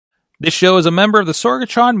This show is a member of the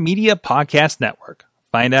Sorgatron Media Podcast Network.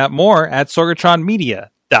 Find out more at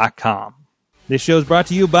sorgatronmedia.com. This show is brought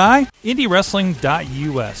to you by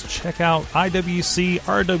IndyWrestling.us. Check out IWC,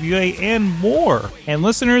 RWA, and more. And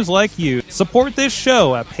listeners like you, support this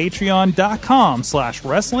show at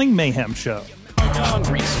patreon.com/Wrestling Mayhem Show.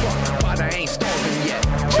 Hungry as fuck, but I ain't starving yet.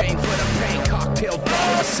 Chain for the pain, cocktail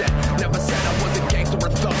dog set. Never said I was a gangster or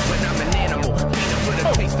thug, but I'm an animal. Feeding for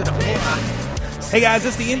the taste of the blood. Hey guys,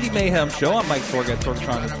 it's the Indy Mayhem Show. I'm Mike Sorg at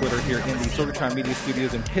Sorgatron on Twitter here in the Sorgatron Media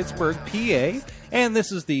Studios in Pittsburgh, PA. And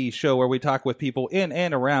this is the show where we talk with people in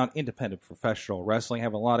and around independent professional wrestling.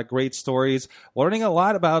 Having a lot of great stories, learning a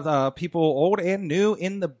lot about people old and new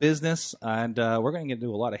in the business. And we're going to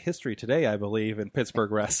do a lot of history today, I believe, in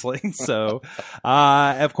Pittsburgh wrestling. So,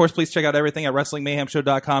 of course, please check out everything at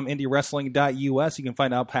WrestlingMayhemShow.com, IndyWrestling.us. You can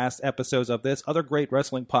find out past episodes of this, other great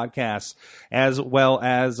wrestling podcasts, as well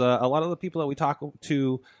as a lot of the people that we talk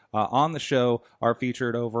to on the show are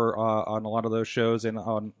featured over on a lot of those shows and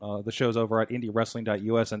on the shows over at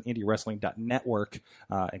IndyWrestling.us and IndyWrestling.network,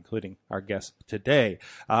 including our guest today.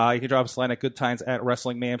 You can drop us a line at goodtimes at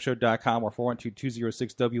WrestlingMayhemShow.com or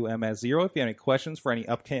 412-206-WMS0 if you have any questions for any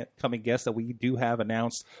upcoming guests that we do have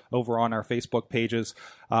announced over on our Facebook pages.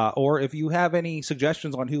 Or if you have any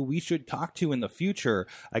suggestions on who we should talk to in the future.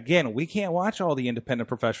 Again, we can't watch all the independent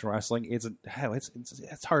professional wrestling. It's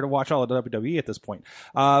hard to watch all of WWE at this point.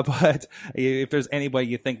 But if there's anybody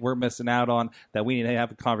you think we're missing out on that we need to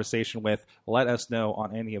have a conversation with, let us know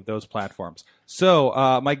on any of those platforms. So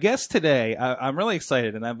my guest today, I'm really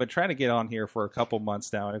excited, and I've been trying to get on here for a couple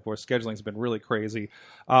months now, and of course scheduling's been really crazy.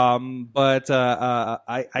 But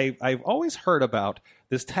I've always heard about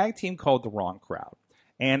this tag team called The Wrong Crowd.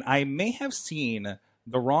 And I may have seen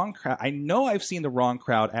The Wrong Crowd. I know I've seen The Wrong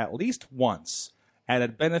Crowd at least once at a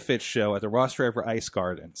benefit show at the Ross Driver Ice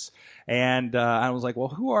Gardens. And I was like, well,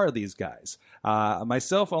 who are these guys?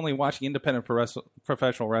 Myself only watching independent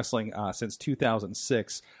professional wrestling since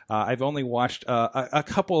 2006. I've only watched a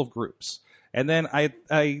couple of groups. And then I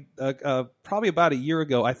probably about a year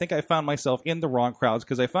ago, I think I found myself in The Wrong Crowds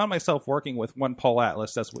because I found myself working with one Paul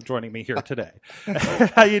Atlas that's joining me here today.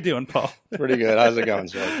 How you doing, Paul? Pretty good. How's it going,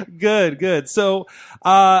 sir? Good. So,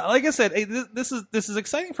 like I said, this is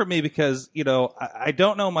exciting for me because I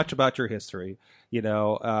don't know much about your history.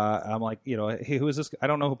 I'm like, hey, who is this? I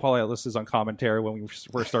don't know who Paul Atlas is on commentary when we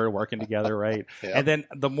first started working together, right? Yep. And then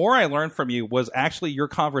the more I learned from you was actually your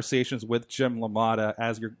conversations with Jim LaMotta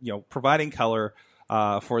as you're, providing color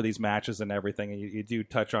for these matches and everything. And you do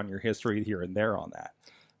touch on your history here and there on that.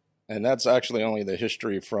 And that's actually only the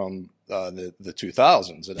history from the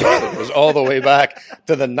 2000s. It actually goes all the way back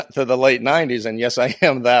to the late 90s. And yes, I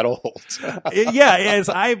am that old. Yeah, as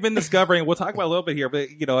I've been discovering, we'll talk about a little bit here, but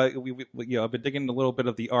I've been digging a little bit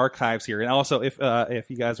of the archives here. And also, if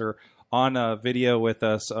you guys are on a video with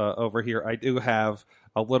us over here, I do have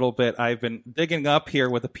a little bit. I've been digging up here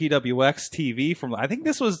with the PWX TV from. I think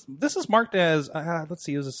this is marked as. Let's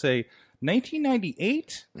see, does it say?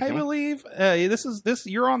 1998, I believe. This.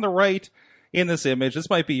 You're on the right in this image.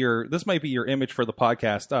 This might be your image for the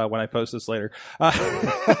podcast when I post this later.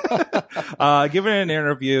 Giving an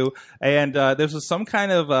interview, and this was some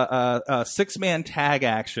kind of a 6-man tag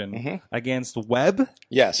action against Webb.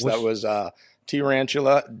 Yes, that was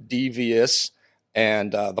Tarantula, Devious,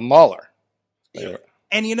 and the Mauler.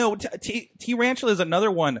 And Tarantula is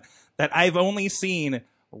another one that I've only seen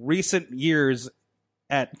recent years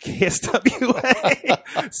at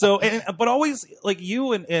KSWA. So, but always like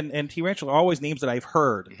you and Tarantula are always names that I've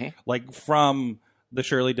heard, like from the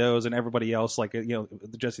Shirley Does and everybody else, like the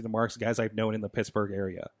Jesse the Marks guys I've known in the Pittsburgh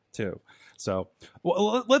area too. So,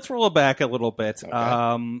 well, let's roll it back a little bit. Okay.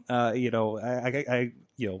 I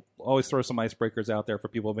always throw some icebreakers out there for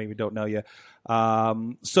people who maybe don't know you.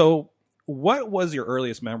 So, what was your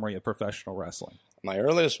earliest memory of professional wrestling? My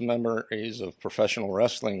earliest memories of professional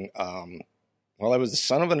wrestling. Well, I was the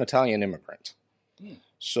son of an Italian immigrant.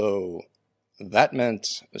 So that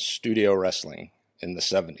meant studio wrestling in the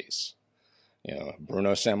 70s.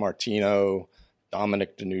 Bruno Sammartino,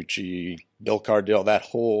 Dominic DeNucci, Bill Cardille, that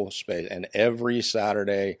whole space. And every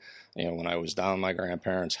Saturday, when I was down at my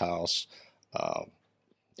grandparents' house,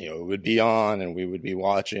 it would be on and we would be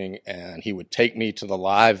watching, and he would take me to the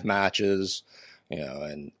live matches,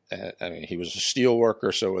 and I mean, he was a steel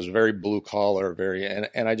worker, so it was very blue collar, and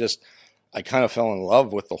I kind of fell in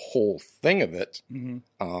love with the whole thing of it. And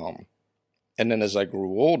then as I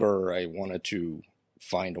grew older, I wanted to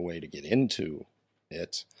find a way to get into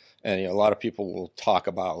it. And a lot of people will talk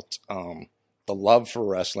about the love for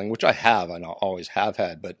wrestling, which I have, and I always have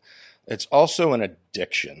had, but it's also an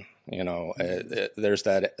addiction. You know, there's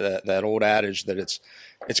that old adage that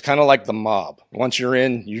it's kind of like the mob. Once you're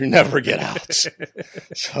in, you never get out.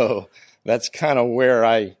 So that's kind of where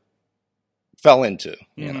I fell into,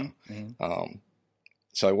 you know. Mm-hmm.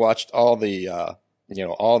 So I watched all the,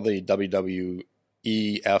 all the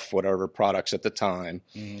WWEF whatever products at the time.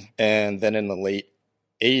 Mm-hmm. And then in the late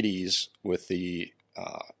 80s with the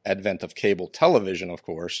advent of cable television, of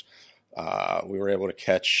course, we were able to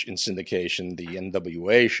catch in syndication the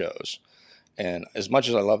NWA shows. And as much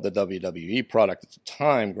as I loved the WWE product at the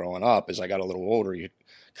time growing up, as I got a little older, you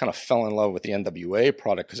kind of fell in love with the NWA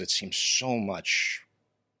product because it seemed so much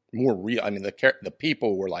more real. I mean, the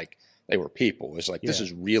people were like, they were people. It was like, this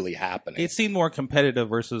is really happening. It seemed more competitive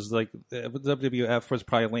versus like WWF was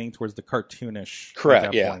probably leaning towards the cartoonish.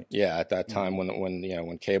 Correct. Yeah. Point. Yeah. At that time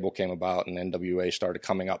when cable came about and NWA started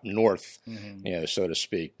coming up north, so to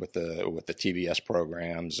speak, with the TBS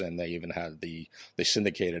programs, and they even had the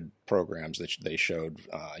syndicated programs that they showed,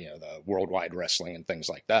 the worldwide wrestling and things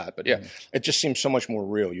like that. But it just seemed so much more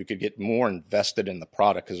real. You could get more invested in the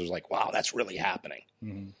product because it was like, wow, that's really happening.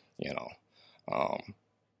 You know.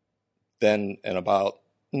 Then in about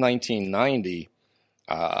 1990,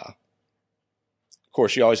 of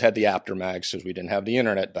course, you always had the After mags because we didn't have the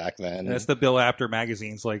internet back then. That's the Bill Apter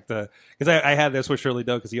magazines, like because I had this with Shirley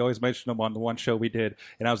Doe because he always mentioned them on the one show we did,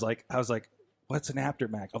 and I was like, what's an After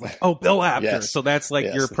mag? I'm like, oh, Bill Apter. Yes. So that's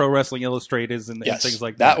like your Pro Wrestling Illustrated and things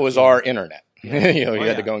like that. That was our internet. You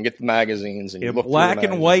had to go and get the magazines and you look black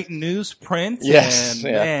and white newsprint. Yes,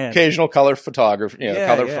 and, occasional color photography,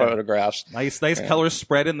 color photographs. Nice colors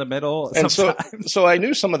spread in the middle. And so I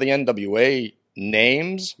knew some of the NWA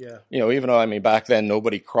names. Yeah. Even though back then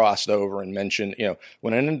nobody crossed over and mentioned.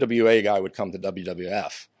 When an NWA guy would come to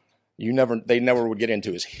WWF, they never would get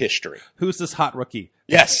into his history. Who's this hot rookie?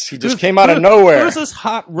 Yes, he just came out of nowhere. Who's this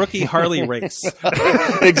hot rookie Harley race?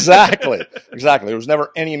 Exactly. There was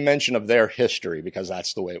never any mention of their history because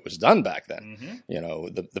that's the way it was done back then.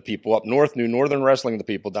 The people up north knew Northern wrestling, the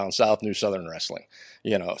people down south knew Southern wrestling.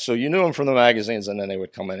 So you knew them from the magazines, and then they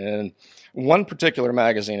would come in. And one particular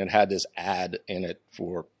magazine had this ad in it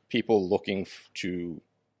for people looking to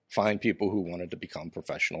find people who wanted to become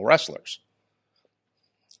professional wrestlers.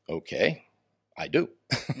 Okay, I do.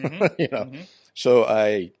 So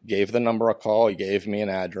I gave the number a call. He gave me an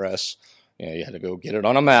address. You had to go get it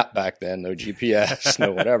on a map back then. No GPS,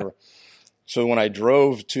 no whatever. So when I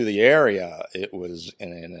drove to the area, it was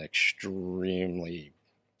in an extremely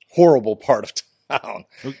horrible part of town.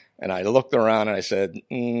 And I looked around and I said,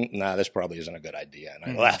 nah, this probably isn't a good idea.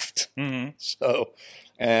 And I left. So,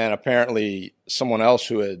 and apparently someone else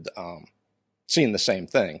who had seen the same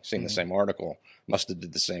thing, the same article, must have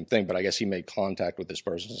did the same thing, but I guess he made contact with this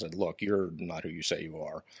person and said, look, you're not who you say you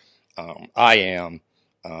are. I am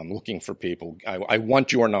looking for people. I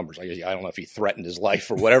want your numbers. I don't know if he threatened his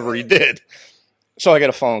life or whatever he did. So I get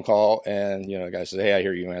a phone call and, the guy says, hey, I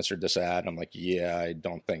hear you answered this ad. I'm like, yeah, I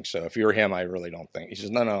don't think so. If you're him, I really don't think. He says,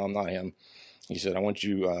 no, I'm not him. He said, I want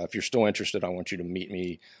you, if you're still interested, I want you to meet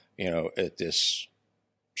me, at this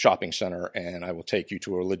shopping center and I will take you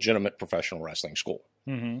to a legitimate professional wrestling school.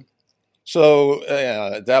 So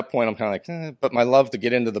at that point, I'm kind of like, but my love to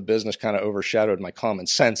get into the business kind of overshadowed my common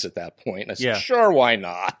sense at that point. And I said, sure, why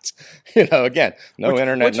not? Again,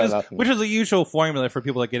 internet, nothing. Which is the usual formula for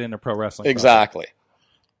people that get into pro wrestling. Exactly.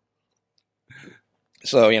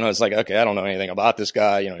 So, it's like, okay, I don't know anything about this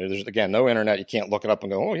guy. There's, again, no internet. You can't look it up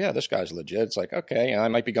and go, oh, yeah, this guy's legit. It's like, okay, I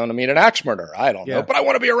might be going to meet an axe murderer. I don't know, but I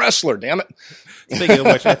want to be a wrestler, damn it. Speaking of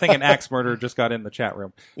which, I think an axe murderer just got in the chat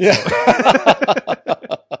room. Yeah.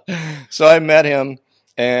 So I met him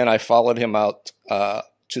and I followed him out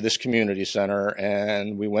to this community center,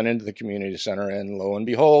 and we went into the community center, and lo and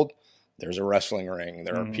behold, there's a wrestling ring.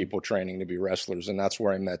 There are people training to be wrestlers, and that's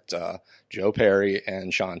where I met Joe Perry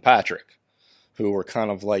and Sean Patrick, who were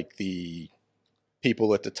kind of like the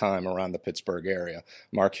people at the time around the Pittsburgh area.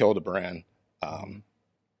 Mark Hildebrand,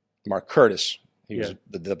 Mark Curtis, he was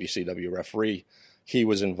the WCW referee. He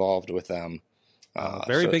was involved with them.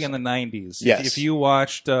 Very big in the 90s. Yes. If you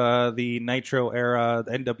watched the Nitro era,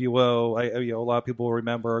 the NWO, a lot of people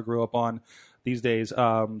remember or grew up on these days,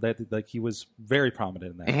 that he was very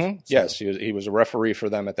prominent in that. So. Yes, he was a referee for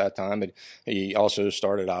them at that time. But he also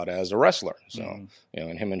started out as a wrestler. So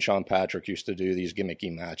and him and Sean Patrick used to do these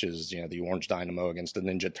gimmicky matches. The Orange Dynamo against the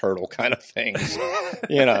Ninja Turtle kind of things.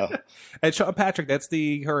 And Sean Patrick, that's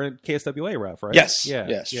the current KSWA ref, right? Yes.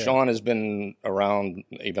 Yes. Sean has been around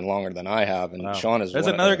even longer than I have, and Sean is. There's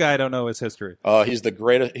another guy I don't know his history. He's the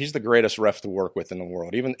greatest. He's the greatest ref to work with in the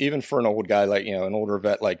world. Even for an old guy like an older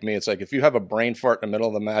vet like me, it's like if you have a brain fart in the middle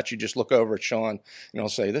of the match, you just look over at Sean and he'll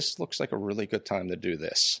say, "This looks like a really good time to do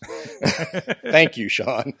this." Thank you,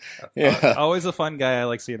 Sean. Yeah. Always a fun guy. I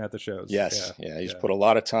like seeing at the shows. Yes. Yeah. He's put a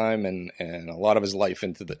lot of time and a lot of his life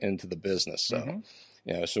into the business. So,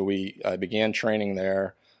 so I began training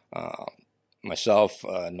there. Myself,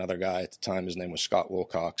 another guy at the time, his name was Scott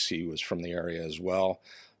Wilcox. He was from the area as well.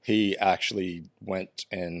 He actually went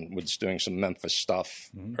and was doing some Memphis stuff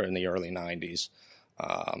in the early 90s.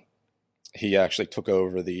 He actually took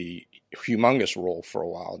over the Humongous role for a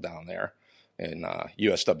while down there in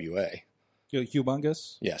USWA.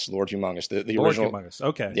 Humongous? Yes, Lord Humongous. The Lord original, Humongous.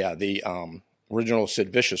 Okay. Yeah, the original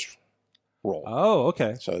Sid Vicious role. Oh,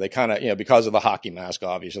 okay. So they kind of, because of the hockey mask,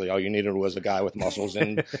 obviously, all you needed was a guy with muscles,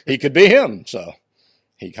 and he could be him. So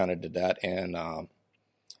he kind of did that. And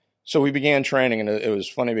so we began training, and it was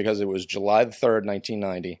funny because it was July the 3rd,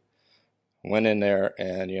 1990. Went in there,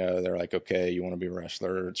 and they're like, "Okay, you want to be a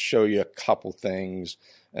wrestler? Let's show you a couple things."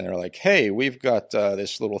 And they're like, "Hey, we've got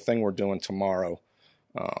this little thing we're doing tomorrow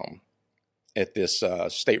at this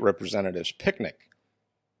state representatives picnic.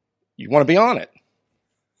 You want to be on it?"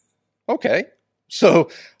 Okay. So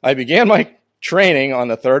I began my training on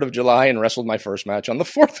the 3rd of July and wrestled my first match on the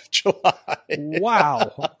 4th of July.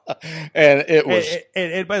 Wow. And it was...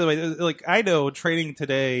 And by the way, like, I know training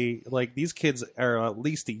today, like, these kids are at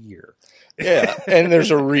least a year. Yeah, and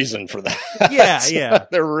there's a reason for that. Yeah.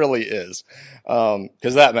 There really is.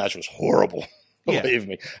 Because that match was horrible. Believe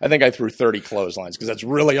me. I think I threw 30 clotheslines because that's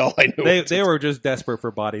really all I knew. They were just desperate for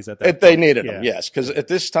bodies at that point. They needed them, yes. Because at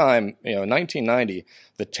this time, in 1990,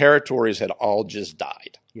 the territories had all just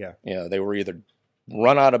died. Yeah. They were either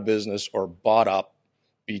run out of business or bought up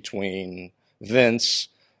between Vince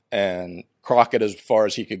and Crockett as far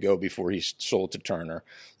as he could go before he sold to Turner.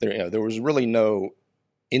 There was really no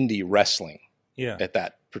indie wrestling at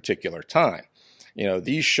that particular time.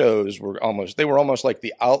 These shows were almost like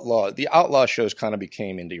the outlaw. The outlaw shows kind of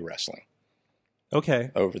became indie wrestling.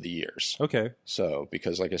 Okay. Over the years. Okay. So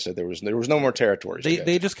because, like I said, there was no more territories.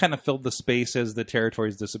 They just kind of filled the space as the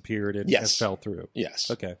territories disappeared and fell through.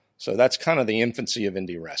 Yes. Okay. So that's kind of the infancy of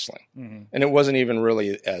indie wrestling, and it wasn't even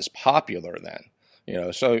really as popular then.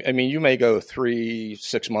 So I mean, you may go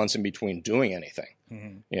 3-6 months in between doing anything.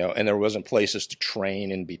 And there wasn't places to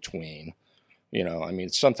train in between. I mean,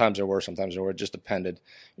 sometimes there were, it just depended,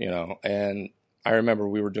 and I remember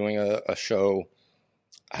we were doing a show,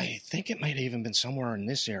 I think it might have even been somewhere in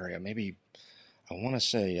this area, maybe, I want to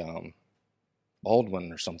say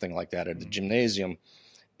Baldwin or something like that at the gymnasium,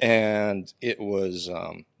 and it was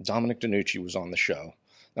Dominic DiNucci was on the show.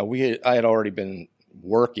 Now, I had already been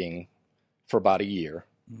working for about a year,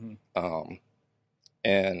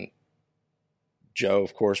 and Joe,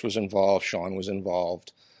 of course, was involved, Sean was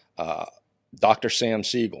involved, Dr. Sam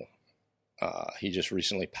Siegel, he just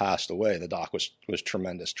recently passed away. The doc was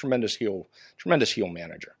tremendous heel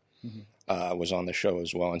manager, was on the show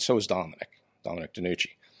as well. And so was Dominic DiNucci.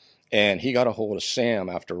 And he got a hold of Sam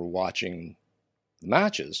after watching the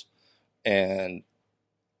matches, and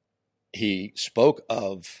he spoke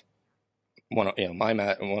of my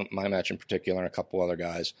match in particular and a couple other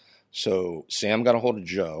guys. So Sam got a hold of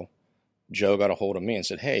Joe. Joe got a hold of me and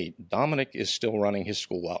said, "Hey, Dominic is still running his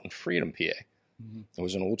school out in Freedom, PA. It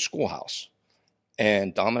was an old schoolhouse.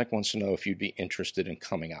 And Dominic wants to know if you'd be interested in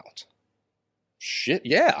coming out." Shit,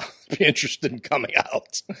 yeah, I'd be interested in coming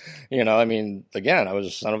out. I mean, again, I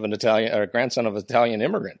was a grandson of an Italian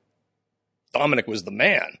immigrant. Dominic was the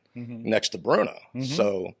man next to Bruno.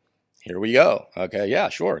 So here we go. Okay, yeah,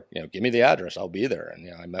 sure. Give me the address. I'll be there. And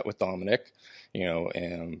I met with Dominic,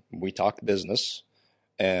 and we talked business.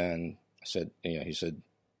 And I said, he said,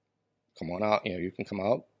 "Come on out. You can come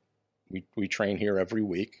out. We train here every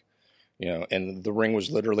week." And the ring was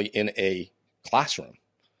literally in a classroom.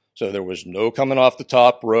 So there was no coming off the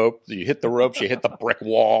top rope. You hit the ropes, you hit the brick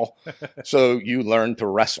wall. So you learn to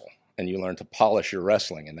wrestle and you learn to polish your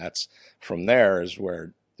wrestling. And that's from there is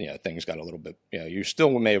where, things got a little bit, you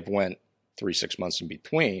still may have went 3-6 months in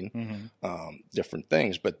between different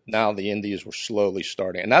things, but now the indies were slowly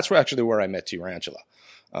starting. And that's actually where I met Tarantula.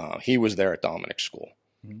 He was there at Dominic's school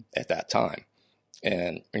at that time.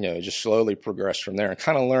 And, just slowly progressed from there and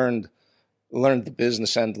kind of learned the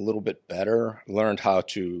business end a little bit better, learned how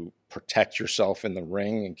to protect yourself in the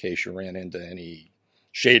ring in case you ran into any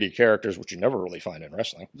shady characters, which you never really find in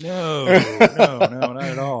wrestling. No, not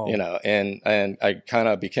at all. And I kind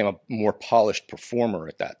of became a more polished performer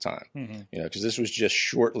at that time, because this was just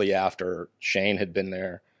shortly after Shane had been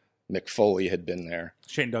there, Mick Foley had been there.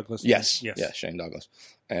 Shane Douglas. Yes, Shane Douglas.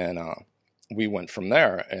 And we went from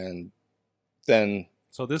there, and then...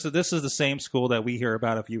 So this is the same school that we hear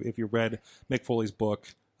about if you read Mick Foley's book,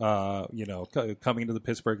 coming to the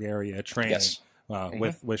Pittsburgh area, training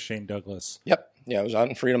with Shane Douglas. Yep. Yeah, it was out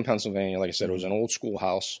in Freedom, Pennsylvania. Like I said, it was an old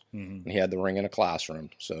schoolhouse, and he had the ring in a classroom.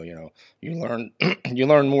 So, you learn you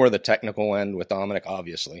learn more of the technical end with Dominic,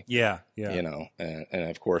 obviously. Yeah. And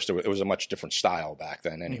of course, it was a much different style back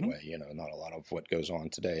then anyway. Not a lot of what goes on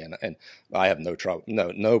today. And I have no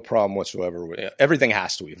problem whatsoever. Everything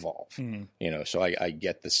has to evolve. So I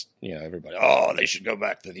get this, everybody, they should go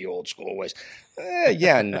back to the old school ways.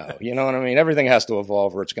 No. You know what I mean? Everything has to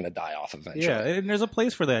evolve or it's going to die off eventually. Yeah, and there's a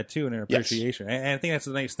place for that, too, and an appreciation. Yes. And I think that's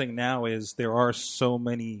the nice thing now is there are so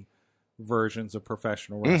many versions of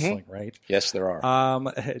professional wrestling, right? Yes, there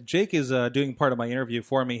are. Jake is doing part of my interview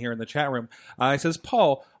for me here in the chat room. He says,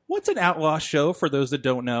 Paul, what's an outlaw show for those that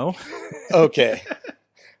don't know? Okay.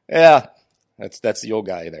 Yeah, that's the old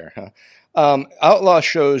guy there, huh? Outlaw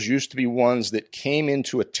shows used to be ones that came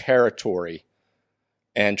into a territory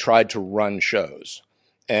and tried to run shows.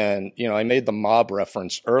 And, I made the mob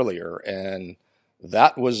reference earlier, and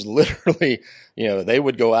that was literally, they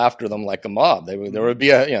would go after them like a mob. There would be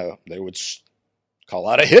they would call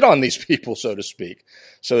out a hit on these people, so to speak.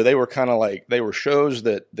 So they were kind of like, they were shows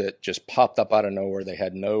that just popped up out of nowhere. They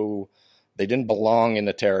didn't belong in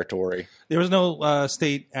the territory. There was no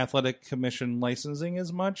state athletic commission licensing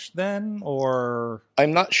as much then, or?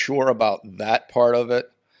 I'm not sure about that part of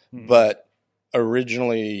it, but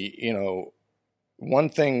originally, one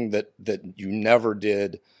thing that you never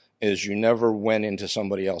did is you never went into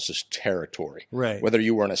somebody else's territory. Right. Whether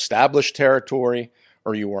you were an established territory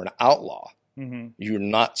or you were an outlaw, you're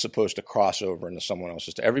not supposed to cross over into someone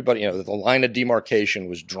else's. Everybody, the line of demarcation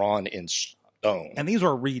was drawn in stone. And these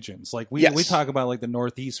were regions. Like we talk about like the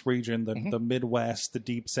Northeast region, the Midwest, the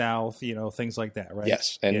Deep South, things like that, right?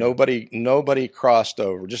 Yes. And nobody crossed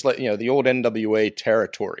over. Just like, the old NWA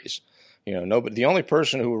territories. Nobody. The only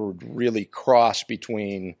person who would really cross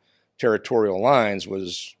between territorial lines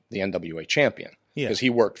was the NWA champion, because he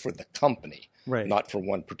worked for the company, not for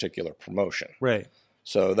one particular promotion. Right.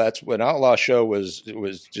 So that's what Outlaw Show was. It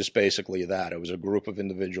was just basically that. It was a group of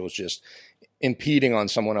individuals just impeding on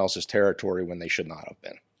someone else's territory when they should not have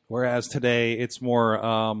been. Whereas today it's more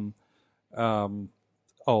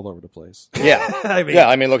all over the place. Yeah. I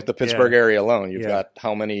mean, look at the Pittsburgh area alone. You've got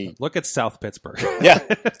how many... Look at South Pittsburgh.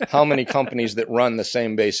 How many companies that run the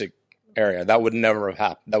same basic area? That would never have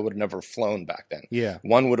happened. That would have never flown back then. Yeah.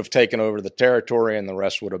 One would have taken over the territory and the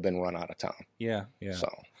rest would have been run out of town. Yeah. So...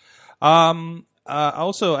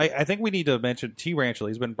 also, I think we need to mention T-Ranchula.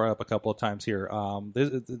 He's been brought up a couple of times here.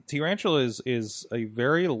 T-Ranchula is a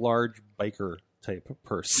very large biker type of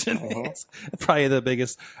person. It's probably the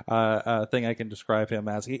biggest thing I can describe him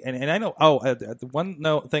as. And I know.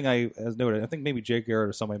 One thing I has noted. I think maybe Jake Garrett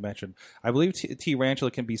or somebody mentioned. I believe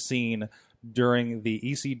T-Ranchula can be seen during the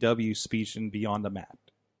ECW speech in Beyond the Mat,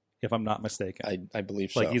 if I'm not mistaken. I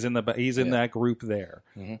believe so. Like he's in that group there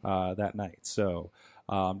that night. So.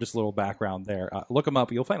 Just a little background there. Look him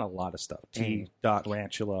up. You'll find a lot of stuff.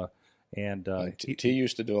 T.Ranchula. And T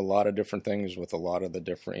used to do a lot of different things with a lot of the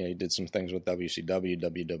different... he did some things with WCW,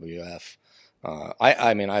 WWF.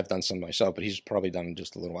 I mean, I've done some myself, but he's probably done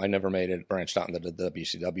just a little. I never made it, branched out into the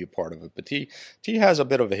WCW part of it. But T has a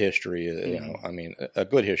bit of a history, a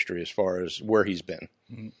good history as far as where he's been.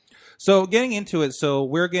 So getting into it,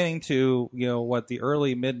 we're getting to, the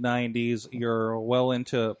early mid-90s. You're well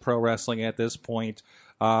into pro wrestling at this point.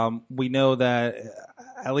 We know that,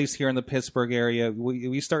 at least here in the Pittsburgh area,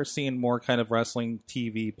 we start seeing more kind of wrestling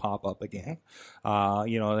TV pop up again.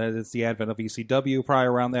 It's the advent of ECW probably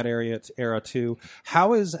around that era too.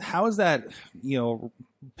 How is that,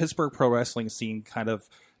 Pittsburgh pro wrestling scene kind of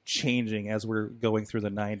changing as we're going through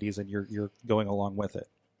the 90s and you're going along with it?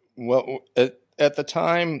 Well, at the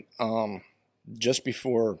time, just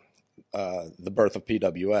before the birth of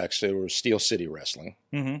PWX, there was Steel City Wrestling,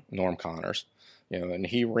 Norm Connors, and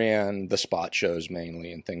he ran the spot shows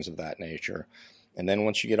mainly and things of that nature. And then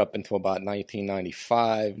once you get up until about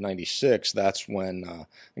 1995, 96, that's when,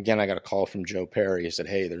 again, I got a call from Joe Perry. He said,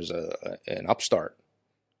 hey, there's an upstart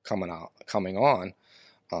coming on.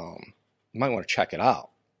 You might want to check it out.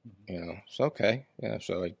 So, okay. Yeah,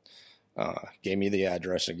 so I gave me the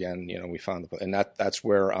address again. We found and that's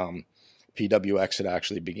where PWX had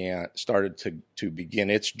actually started to begin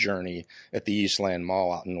its journey at the Eastland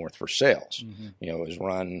Mall out in North Versailles. It was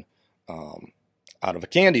run out of a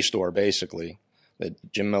candy store basically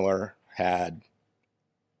that Jim Miller had.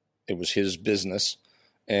 It was his business,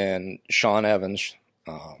 and Sean Evans,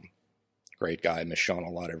 great guy, I miss Sean a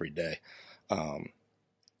lot every day.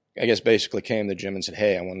 I guess basically came to Jim and said,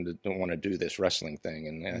 "Hey, I want to do this wrestling thing,"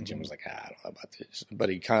 and Jim was like, "I don't know about this," but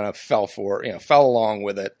he kind of fell along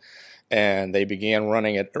with it, and they began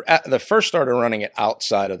running it. They first started running it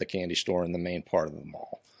outside of the candy store in the main part of the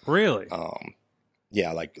mall. Really?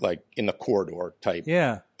 Yeah, like in the corridor type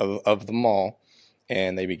of the mall,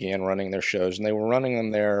 and they began running their shows, and they were running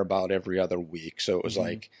them there about every other week. So it was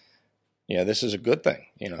like, this is a good thing.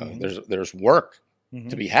 There's work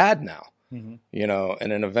to be had now. And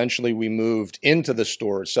then eventually we moved into the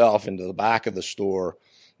store itself, into the back of the store.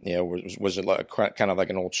 Was it like kind of like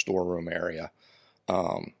an old storeroom area.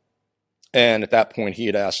 And at that point, he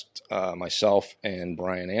had asked myself and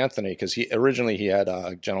Brian Anthony, because he had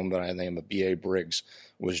a gentleman by the name of B.A. Briggs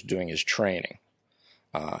was doing his training.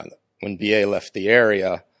 When B.A. left the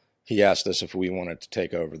area, he asked us if we wanted to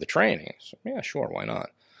take over the training. So, yeah, sure, why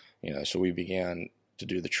not? So we began to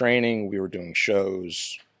do the training. We were doing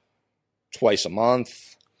shows twice a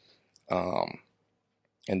month.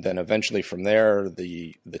 And then eventually from there,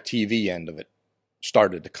 the TV end of it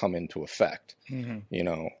started to come into effect,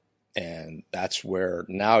 and that's where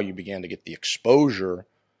now you began to get the exposure,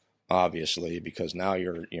 obviously, because now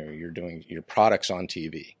you're doing your products on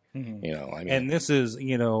TV. And this is,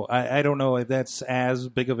 I don't know if that's as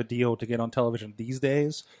big of a deal to get on television these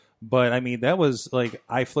days, but I mean, that was like,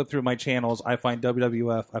 I flip through my channels, I find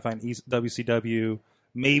WWF, I find WCW,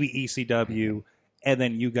 maybe ECW, and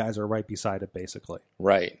then you guys are right beside it, basically.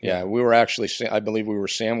 Right. Yeah. We were actually, I believe we were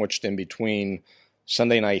sandwiched in between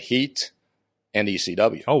Sunday Night Heat and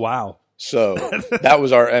ECW. Oh, wow. So that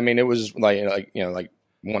was it was like 1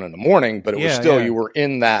 a.m, but it was still, you were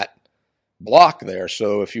in that block there.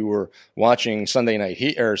 So if you were watching Sunday Night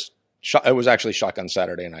Heat, it was actually Shotgun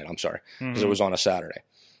Saturday Night, I'm sorry, because it was on a Saturday.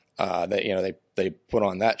 They put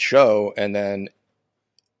on that show, and then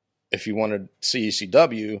if you wanted to see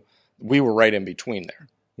ECW, we were right in between there.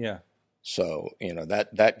 Yeah. So,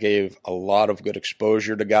 that gave a lot of good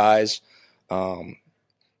exposure to guys.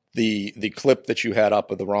 The clip that you had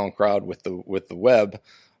up of the Wrong Crowd with the web,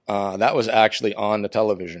 that was actually on the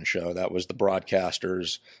television show. That was the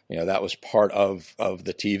broadcasters, that was part of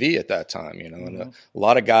the TV at that time, and a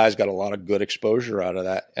lot of guys got a lot of good exposure out of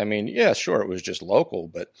that. I mean, yeah, sure, it was just local,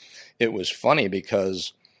 but it was funny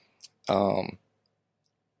because,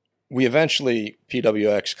 we eventually,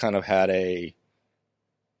 PWX kind of had a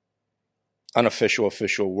unofficial,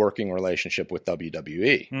 official working relationship with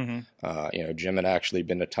WWE. Jim had actually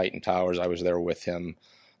been to Titan Towers. I was there with him.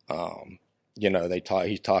 He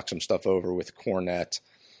talked some stuff over with Cornette,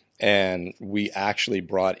 and we actually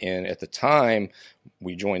brought in, at the time,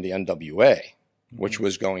 we joined the NWA, which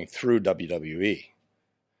was going through WWE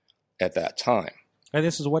at that time. And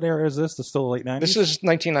this is, what era is this? The still late 90s? This is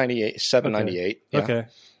 1998, 98. Yeah. Okay.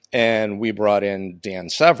 And we brought in Dan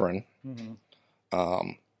Severin,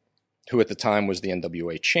 who at the time was the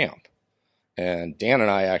NWA champ. And Dan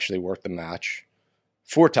and I actually worked the match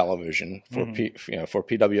for television, for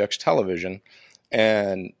PWX television.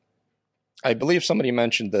 And I believe somebody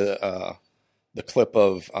mentioned the clip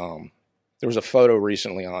of, there was a photo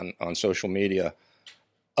recently on social media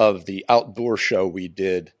of the outdoor show we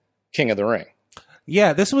did, King of the Ring.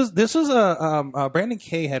 Yeah, this was Brandon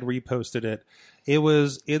Kay had reposted it. It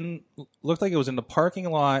was looked like it was in the parking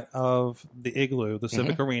lot of the Igloo, the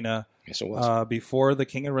Civic Arena. Yes, it was. Before the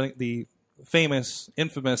King of the Ring, the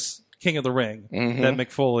infamous King of the Ring that Mick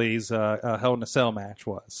Foley's Hell in a Cell match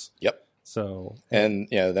was. Yep. So, and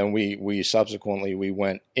then we subsequently we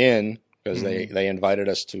went in because they invited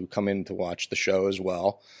us to come in to watch the show as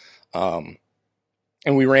well. And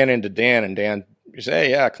we ran into Dan, and Dan said, "Hey,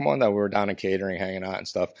 yeah, come on down." We were down in catering, hanging out and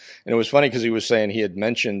stuff. And it was funny because he was saying he had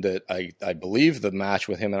mentioned that I believe the match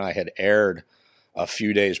with him and I had aired a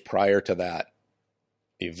few days prior to that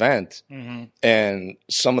event. And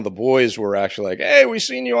some of the boys were actually like, "Hey, we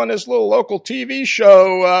seen you on this little local TV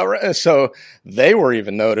show." So they were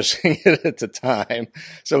even noticing it at the time.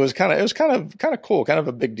 So it was kind of cool, kind of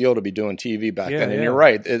a big deal to be doing TV back then. And you're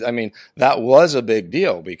right. That was a big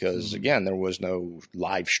deal because again, there was no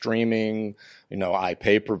live streaming,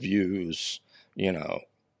 pay-per-views,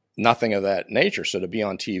 nothing of that nature. So to be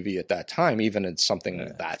on TV at that time, even in something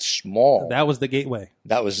that small, that was the gateway.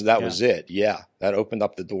 That was it. Yeah. That opened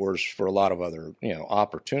up the doors for a lot of other,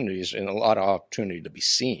 opportunities and a lot of opportunity to be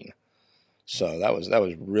seen. So that was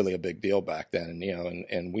really a big deal back then.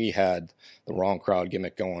 And we had the Wrong Crowd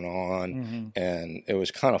gimmick going on, and it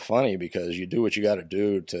was kind of funny because you do what you got to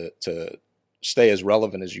do to stay as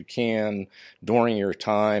relevant as you can during your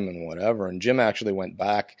time and whatever. And Jim actually went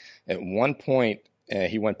back at one point.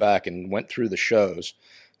 He went back and went through the shows,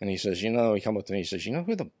 and he says, he come up to me, he says, "You know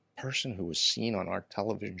who the person who was seen on our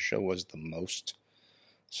television show was the most?"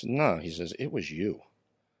 said, no. He says, it was you.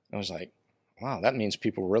 I was like, wow, that means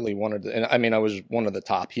people really wanted to. And I mean, I was one of the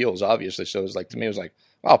top heels, obviously. So it was like, to me, it was like,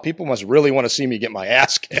 wow, people must really want to see me get my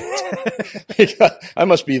ass kicked. Because I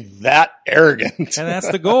must be that arrogant. And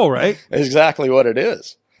that's the goal, right? Exactly what it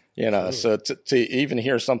is. So to even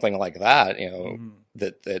hear something like that,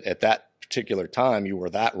 that at that particular time you were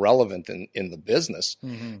that relevant in the business,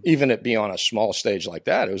 even it being on a small stage like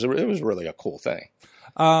that, it was really a cool thing.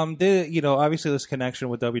 Obviously this connection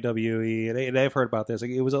with WWE, they've heard about this.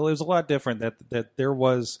 Like, it was a lot different that there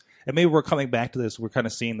was, and maybe we're coming back to this. We're kind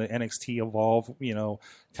of seeing the NXT evolve,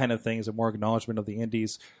 kind of things, and more acknowledgement of the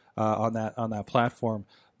indies on that platform.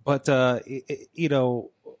 But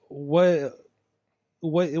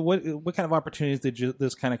what kind of opportunities did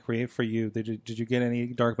this kind of create for you? Did you get any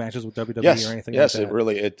dark matches with WWE or anything? Yes, like that? it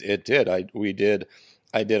really it did.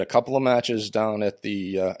 I did a couple of matches down at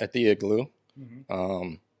the Igloo.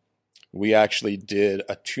 We actually did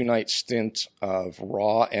a 2-night stint of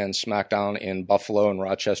Raw and SmackDown in Buffalo and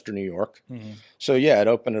Rochester, New York. So yeah, it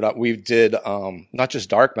opened it up. We did not just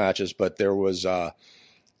dark matches, but there was which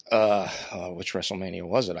WrestleMania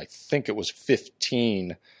was it? I think it was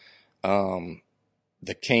 15.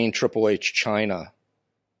 The Kane Triple H China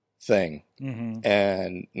thing,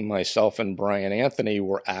 and myself and Brian Anthony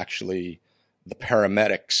were actually the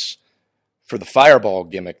paramedics for the fireball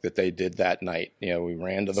gimmick that they did that night. We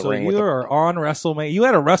ran to the ring. So you were on WrestleMania. You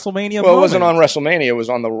had a WrestleMania. Well, it wasn't on WrestleMania. It was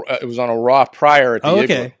on a Raw prior at the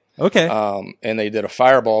Igloo. Okay. And they did a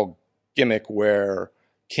fireball gimmick where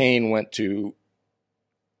Kane went to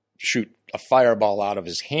shoot a fireball out of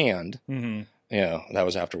his hand. That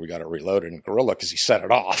was after we got it reloaded in Gorilla because he set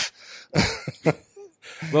it off.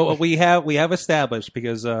 Well, we have established,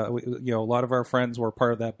 because a lot of our friends were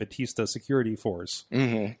part of that Batista security force,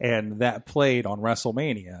 and that played on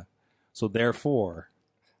WrestleMania. So therefore,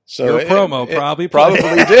 your promo probably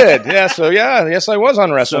did. Yeah. So yes, I was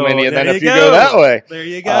on WrestleMania. So then if you go that way, there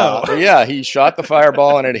you go. He shot the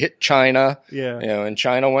fireball and it hit China. Yeah. And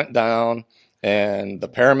China went down. And the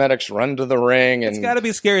paramedics run to the ring. And it's got to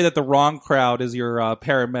be scary that the wrong crowd is your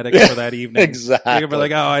paramedics for that evening. Exactly. You're going to be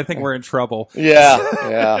like, oh, I think we're in trouble.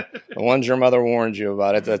 Yeah. The ones your mother warned you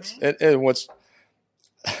about it. That's it. What's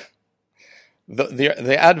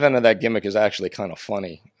the advent of that gimmick is actually kind of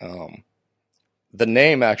funny. The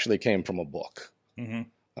name actually came from a book.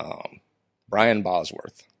 Brian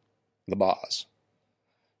Bosworth, the Boz.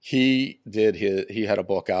 He had a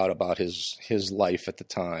book out about his life at the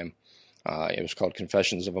time. It was called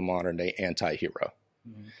Confessions of a Modern Day Anti-Hero.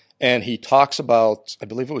 And he talks about, I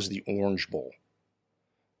believe it was the Orange Bowl,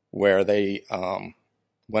 where they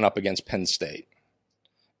went up against Penn State.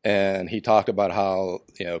 And he talked about how,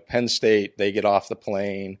 Penn State, they get off the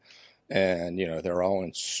plane and, they're all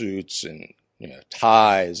in suits and,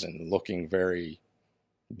 ties and looking very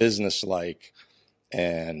businesslike.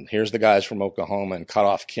 And here's the guys from Oklahoma in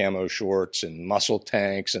cut-off camo shorts and muscle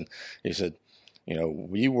tanks. And he said,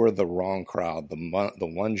 we were the wrong crowd,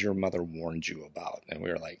 the ones your mother warned you about. And we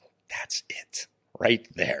were like, that's it right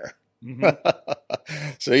there.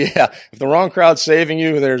 So yeah, if the wrong crowd's saving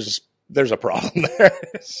you, there's a problem there.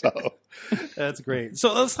 So that's great.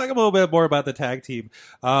 So let's talk a little bit more about the tag team.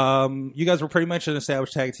 You guys were pretty much an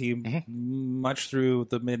established tag team much through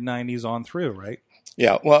the mid-90s on through, right?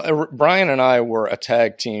 Yeah, well, Brian and I were a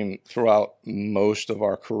tag team throughout most of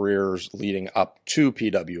our careers leading up to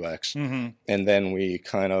PWX. And then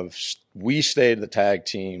we stayed the tag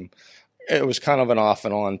team. It was kind of an off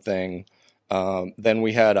and on thing. Then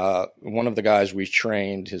we had one of the guys we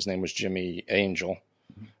trained, his name was Jimmy Angel,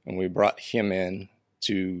 and we brought him in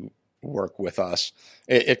to work with us.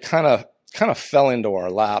 It kind of fell into our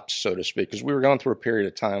laps, so to speak, because we were going through a period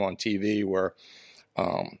of time on TV where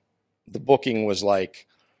the booking was like,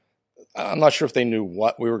 I'm not sure if they knew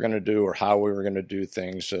what we were going to do or how we were going to do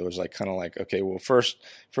things. So it was like, kind of like, okay, well, first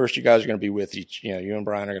you guys are going to be with you and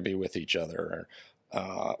Brian are going to be with each other.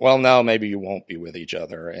 Well, no, maybe you won't be with each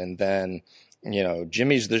other. And then,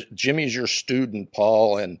 Jimmy's your student,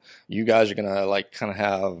 Paul, and you guys are going to like kind of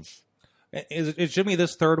have. Is Jimmy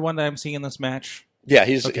this third one that I'm seeing in this match? Yeah,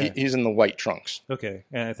 he's in the white trunks. Okay.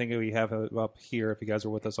 And I think we have it up here if you guys are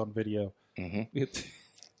with us on video.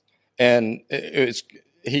 And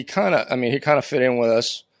he kind of fit in with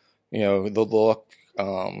us, the look.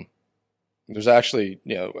 There's actually,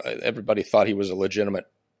 everybody thought he was a legitimate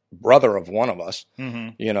brother of one of us,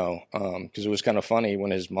 because it was kind of funny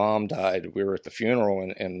when his mom died. We were at the funeral,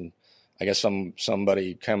 and I guess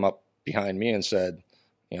somebody came up behind me and said,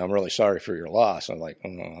 I'm really sorry for your loss. I'm like, oh,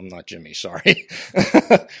 I'm not Jimmy, sorry,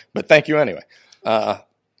 but thank you anyway.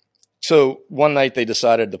 So one night they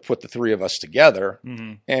decided to put the three of us together,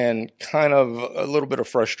 and kind of a little bit of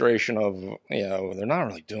frustration of, they're not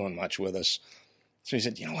really doing much with us. So he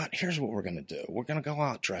said, you know what, here's what we're going to do. We're going to go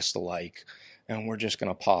out dressed alike, and we're just going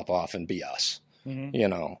to pop off and be us,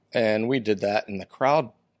 and we did that, and the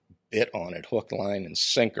crowd bit on it, hook, line, and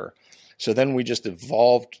sinker. So then we just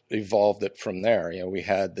evolved it from there. We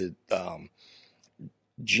had the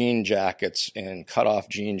jean jackets and cut-off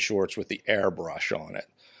jean shorts with the airbrush on it.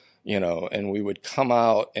 And we would come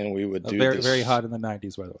out and we would do very, this. very hot in the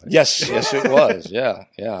 90s, by the way. Yes, it was. Yeah.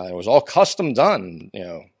 It was all custom done,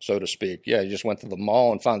 so to speak. Yeah, you just went to the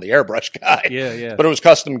mall and found the airbrush guy. Yeah. But it was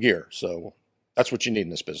custom gear, so that's what you need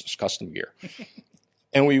in this business, custom gear.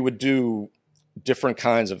 And we would do different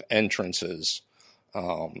kinds of entrances.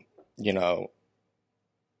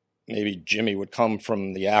 Maybe Jimmy would come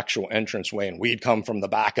from the actual entranceway and we'd come from the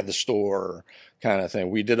back of the store, kind of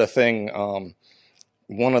thing. We did a thing.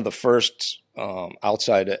 One of the first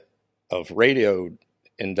outside of radio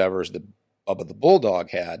endeavors that Bubba the Bulldog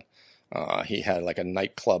had, he had like a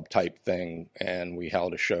nightclub type thing, and we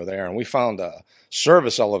held a show there. And we found a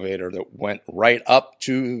service elevator that went right up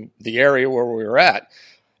to the area where we were at.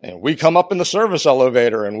 And we come up in the service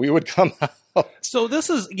elevator, and we would come out. So this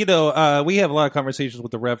is, we have a lot of conversations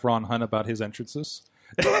with the Rev Ron Hunt about his entrances.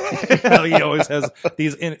 He always has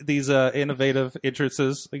these innovative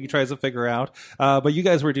entrances he tries to figure out. But you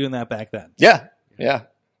guys were doing that back then. Yeah.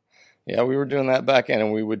 We were doing that back then,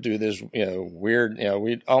 and we would do this, weird,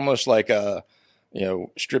 we'd almost like a,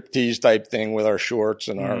 striptease type thing with our shorts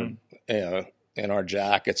and our, and our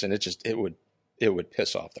jackets, and it would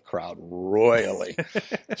piss off the crowd royally.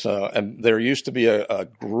 So, and there used to be a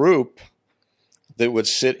group that would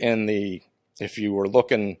sit in if you were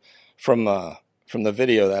looking from the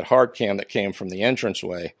video, that hard cam that came from the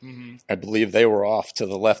entranceway, I believe they were off to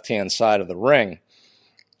the left-hand side of the ring.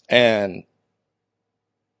 And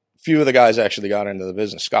a few of the guys actually got into the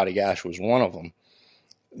business. Scotty Gash was one of them.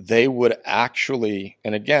 They would actually,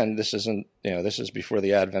 and again, this isn't, this is before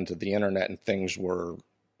the advent of the internet and things were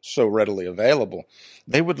so readily available.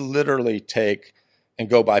 They would literally take and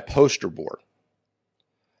go by poster board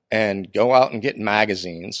and go out and get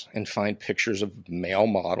magazines and find pictures of male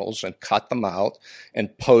models and cut them out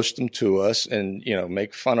and post them to us and,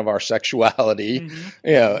 make fun of our sexuality,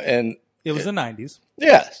 and it was the 90s.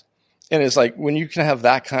 Yes. And it's like, when you can have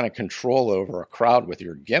that kind of control over a crowd with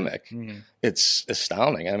your gimmick, it's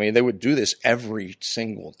astounding. I mean, they would do this every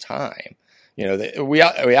single time. We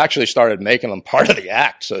actually started making them part of the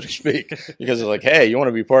act, so to speak, because it's like, hey, you want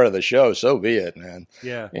to be part of the show, so be it, man.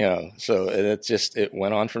 Yeah. So it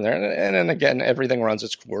went on from there. And then again, everything runs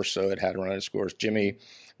its course, so it had run its course. Jimmy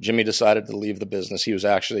decided to leave the business. He was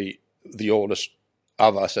actually the oldest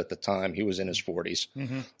of us at the time. He was in his 40s.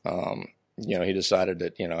 He decided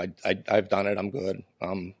that, I've done it. I'm good.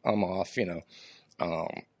 I'm off,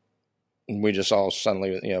 we just all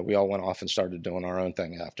suddenly, we all went off and started doing our own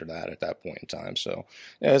thing after that at that point in time. So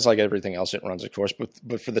it's like everything else, it runs its course.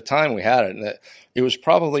 But for the time we had it, it was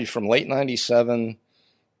probably from late 97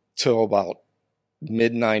 till about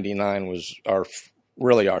mid 99 was our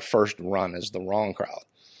first run as the Wrong Crowd.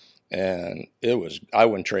 And I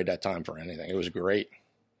wouldn't trade that time for anything. It was great.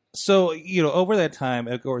 So, over that time,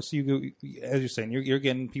 of course, you, as you're saying, you're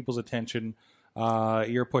getting people's attention.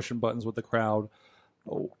 You're pushing buttons with the crowd.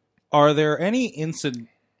 Are there any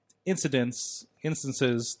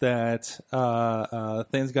instances that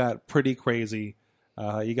things got pretty crazy?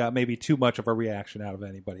 You got maybe too much of a reaction out of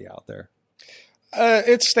anybody out there?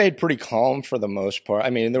 It stayed pretty calm for the most part.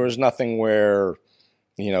 I mean, there was nothing where,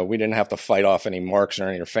 we didn't have to fight off any marks or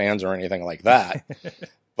any fans or anything like that.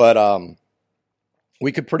 But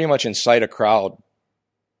we could pretty much incite a crowd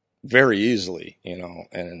very easily,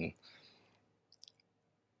 and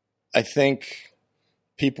I think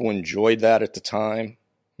people enjoyed that at the time,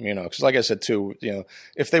 because like I said, too,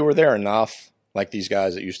 if they were there enough, like these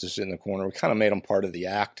guys that used to sit in the corner, we kind of made them part of the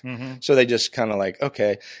act. So they just kind of like,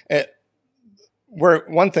 okay.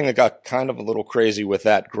 One thing that got kind of a little crazy with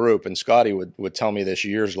that group, and Scotty would tell me this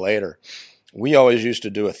years later, we always used to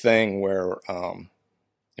do a thing where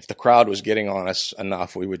if the crowd was getting on us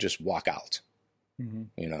enough, we would just walk out.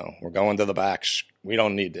 We're going to the back. We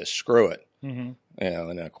don't need this. Screw it. And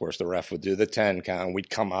then of course the ref would do the 10 count. We'd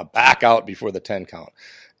come back out before the 10 count.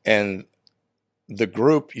 And the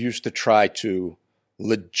group used to try to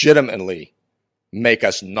legitimately make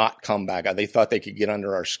us not come back out. They thought they could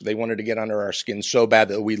they wanted to get under our skin so bad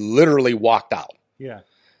that we literally walked out. Yeah.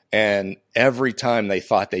 And every time they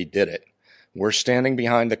thought they did it, we're standing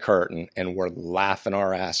behind the curtain and we're laughing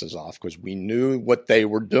our asses off because we knew what they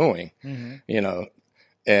were doing,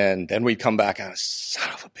 And then we'd come back and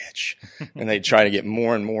son of a bitch. And they'd try to get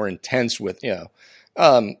more and more intense with,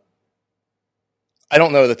 I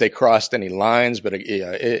don't know that they crossed any lines, but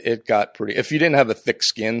it got pretty, if you didn't have a thick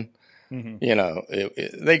skin,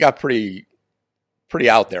 they got pretty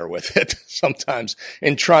out there with it sometimes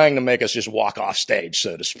in trying to make us just walk off stage,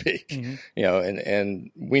 so to speak,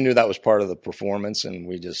 and we knew that was part of the performance, and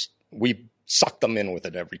we sucked them in with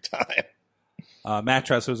it every time. Matt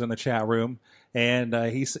Truss was in the chat room, and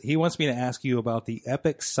he wants me to ask you about the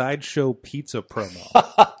epic Sideshow Pizza promo.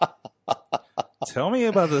 Tell me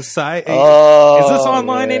about the side. Is this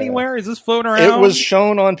online anywhere? Is this floating around? It was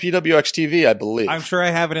shown on PWX TV, I believe. I'm sure I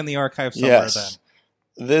have it in the archive somewhere. Yes.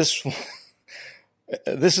 Then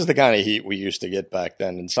this is the kind of heat we used to get back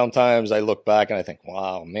then. And sometimes I look back and I think,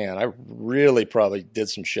 wow, man, I really probably did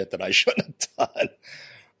some shit that I shouldn't have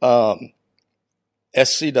done.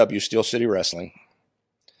 SCW, Steel City Wrestling.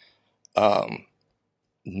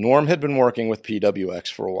 Norm had been working with PWX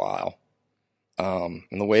for a while. And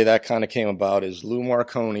the way that kind of came about is Lou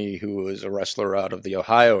Marconi, who was a wrestler out of the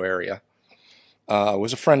Ohio area,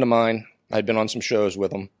 was a friend of mine. I'd been on some shows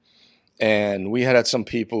with him. And we had some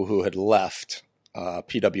people who had left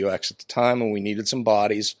PWX at the time, and we needed some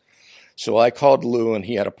bodies. So I called Lou, and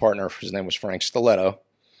he had a partner. His name was Frank Stiletto.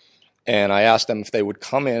 And I asked them if they would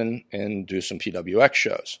come in and do some PWX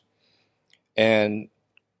shows. And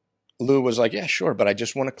Lou was like, yeah, sure, but I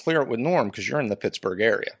just want to clear it with Norm because you're in the Pittsburgh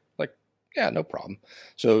area. Like, yeah, no problem.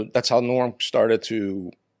 So that's how Norm started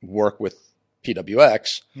to work with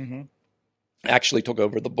PWX. Mm-hmm. Actually took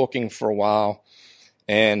over the booking for a while,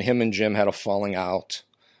 and him and Jim had a falling out,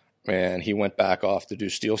 and he went back off to do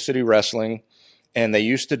Steel City Wrestling, and they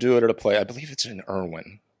used to do it at a place, I believe it's in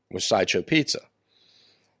Irwin, with Sideshow Pizza.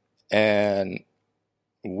 And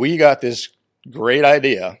we got this great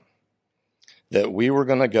idea that we were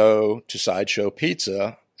going to go to Sideshow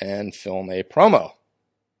Pizza and film a promo,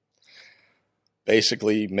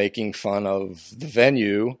 basically making fun of the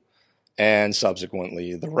venue and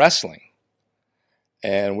subsequently the wrestling.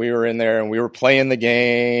 And we were in there and we were playing the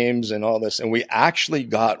games and all this. And we actually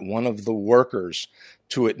got one of the workers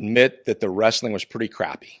to admit that the wrestling was pretty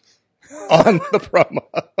crappy on the promo.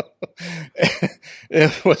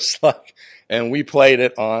 It was like, and we played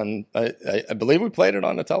it on, I believe we played it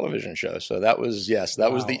on a television show. So that was,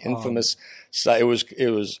 was the infamous,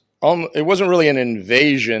 it wasn't really an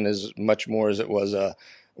invasion as much more as it was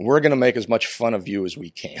we're going to make as much fun of you as we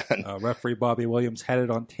can. Referee Bobby Williams had it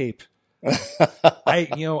on tape.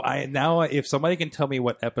 Now if somebody can tell me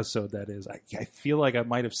what episode that is, I feel like I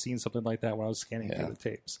might have seen something like that when I was scanning through the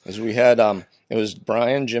tapes. Because we had it was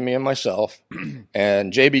Brian, Jimmy, and myself,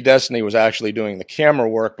 and JB Destiny was actually doing the camera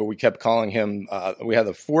work, but we kept calling him. We had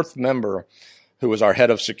the fourth member who was our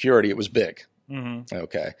head of security. It was Big. Mm-hmm.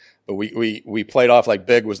 Okay, but we played off like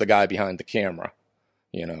Big was the guy behind the camera.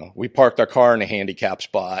 We parked our car in a handicap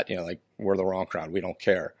spot. Like we're the wrong crowd. We don't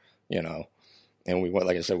care. And we went,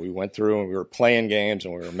 like I said, we went through and we were playing games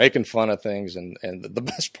and we were making fun of things. And the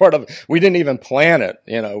best part of it, we didn't even plan it.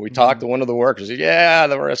 We talked to one of the workers. He said, yeah,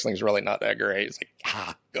 the wrestling's really not that great. It's like,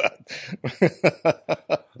 good.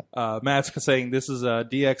 Matt's saying this is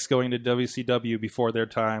DX going to WCW before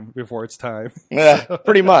its time. Yeah,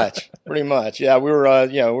 pretty much. Yeah, we were,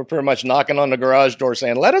 we're pretty much knocking on the garage door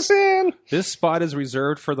saying, let us in. This spot is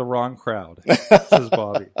reserved for the wrong crowd, says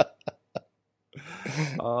Bobby.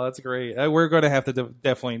 Oh, that's great. We're going to have to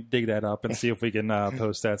definitely dig that up and see if we can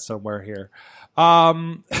post that somewhere here.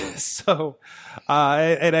 And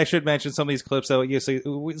I should mention some of these clips. So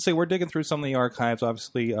we're digging through some of the archives.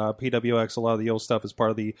 Obviously, PWX, a lot of the old stuff is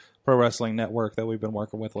part of the Pro Wrestling Network that we've been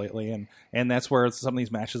working with lately, and that's where some of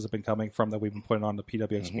these matches have been coming from that we've been putting on the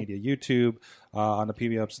PWX Media YouTube, on the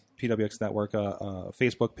PWX Network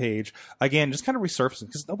Facebook page. Again, just kind of resurfacing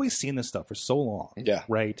because nobody's seen this stuff for so long. Yeah,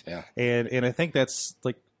 right. Yeah, and I think that's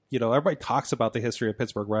like. Everybody talks about the history of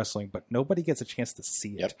Pittsburgh wrestling, but nobody gets a chance to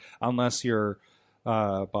see it unless you're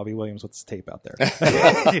Bobby Williams with his tape out there.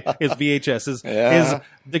 His VHS, his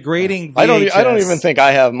degrading VHS. I don't even think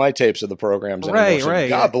I have my tapes of the programs anymore. Right.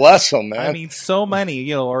 God bless them, man. I mean, so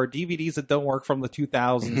many, or DVDs that don't work from the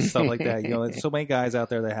 2000s and stuff like that. There's so many guys out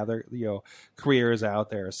there that have their, careers out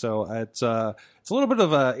there. So it's a little bit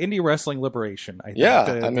of a indie wrestling liberation, I think.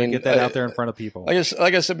 To get that out there in front of people.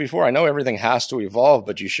 Like I said before, I know everything has to evolve,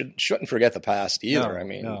 but you shouldn't forget the past either.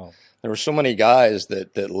 No. There were so many guys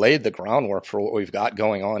that laid the groundwork for what we've got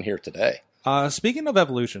going on here today. Speaking of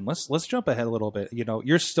evolution, let's jump ahead a little bit.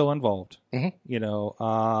 You're still involved.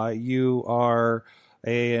 Mm-hmm. You are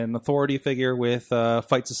an authority figure with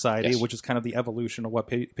Fight Society, which is kind of the evolution of what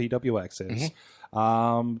PWX is.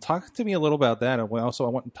 Talk to me a little about that, and also I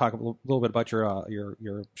want to talk a little bit about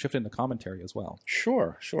your shift into commentary as well.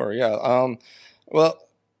 Sure, yeah. Well,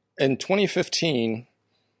 in 2015,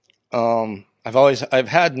 I've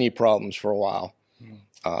had knee problems for a while.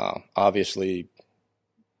 Obviously,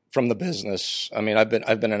 from the business. I mean, I've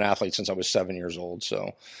been an athlete since I was 7 years old,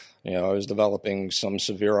 so I was developing some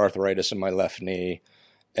severe arthritis in my left knee,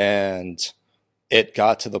 and it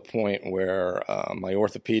got to the point where my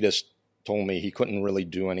orthopedist told me he couldn't really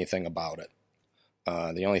do anything about it.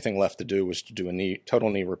 The only thing left to do was to do a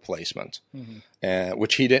total knee replacement,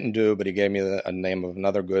 which he didn't do, but he gave me a name of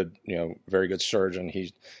another good, very good surgeon.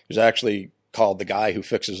 He was actually called the guy who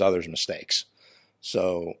fixes others' mistakes.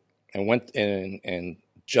 So I went in, and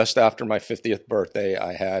just after my 50th birthday,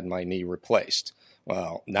 I had my knee replaced.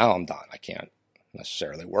 Well, now I'm done. I can't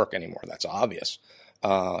necessarily work anymore. That's obvious. So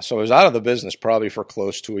I was out of the business probably for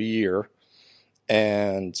close to a year,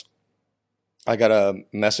 and I got a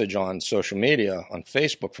message on social media, on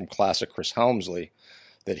Facebook, from Classic Chris Helmsley,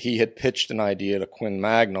 that he had pitched an idea to Quinn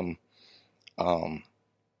Magnum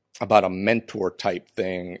about a mentor type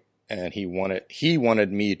thing, and he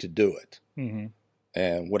wanted me to do it.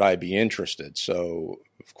 And would I be interested? So,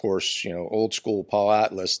 of course, old school Paul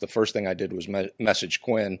Atlas, the first thing I did was message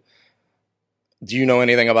Quinn. Do you know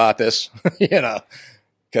anything about this?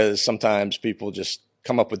 Because sometimes people just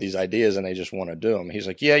come up with these ideas and they just want to do them. He's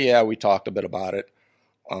like, yeah, we talked a bit about it.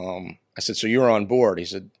 I said, so you're on board? He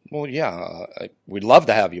said, well, yeah, we'd love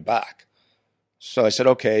to have you back. So I said,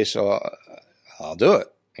 okay, so I'll do it.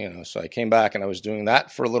 So I came back and I was doing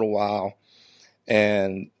that for a little while.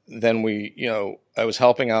 And then I was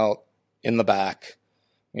helping out in the back,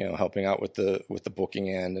 helping out with the booking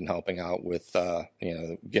end and helping out with,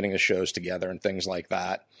 getting the shows together and things like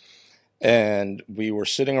that. And we were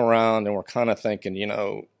sitting around and we're kind of thinking,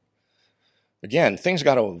 again, things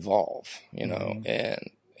got to evolve, and,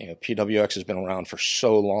 PWX has been around for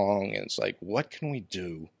so long, and it's like, what can we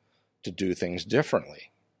do to do things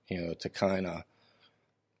differently, to kind of,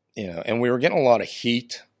 and we were getting a lot of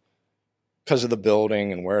heat because of the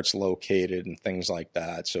building and where it's located and things like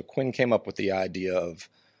that. So Quinn came up with the idea of,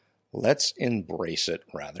 let's embrace it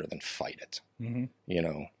rather than fight it.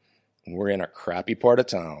 We're in a crappy part of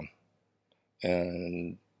town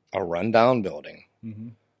and a rundown building.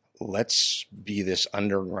 Let's be this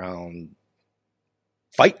underground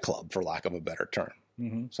fight club, for lack of a better term.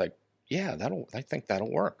 It's like, yeah, I think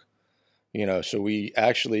that'll work. So we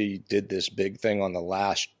actually did this big thing on the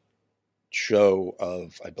last show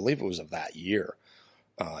of, I believe it was of that year,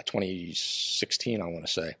 2016, I want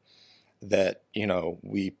to say, that,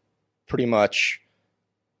 we pretty much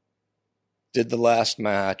did the last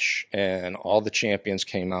match and all the champions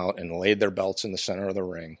came out and laid their belts in the center of the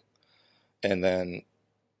ring. And then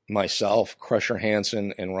myself, Crusher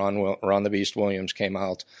Hansen, and Ron the Beast Williams came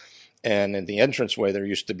out. And in the entranceway, there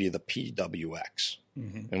used to be the PWX.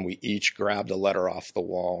 And we each grabbed a letter off the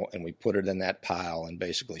wall and we put it in that pile and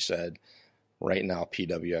basically said, right now,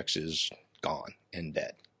 PWX is gone and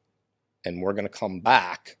dead. And we're going to come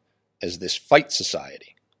back as this fight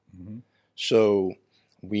society. So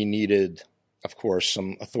we needed, of course,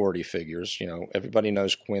 some authority figures. Everybody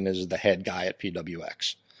knows Quinn is the head guy at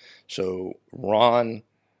PWX. So Ron,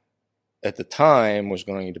 at the time, was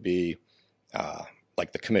going to be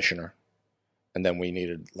like the commissioner. And then we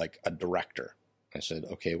needed like a director. I said,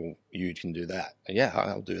 okay, well, you can do that. And yeah,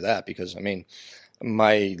 I'll do that because,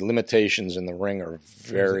 my limitations in the ring are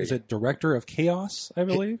very... Is it Director of Chaos, I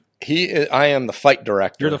believe? I am the fight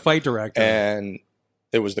director. You're the fight director. And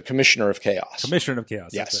it was the Commissioner of Chaos. Commissioner of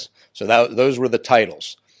Chaos. Yes. So those were the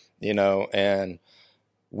titles, and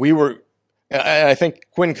we were... I think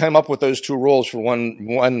Quinn came up with those two roles for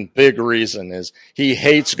one big reason, is he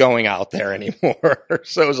hates going out there anymore.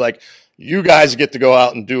 So it was like, you guys get to go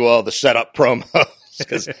out and do all the setup promos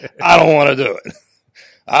because I don't want to do it.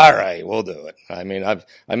 All right, we'll do it. I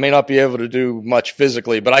may not be able to do much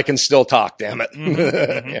physically, but I can still talk, damn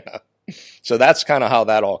it. So that's kind of how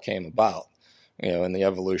that all came about, in the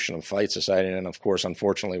evolution of Fight Society. And of course,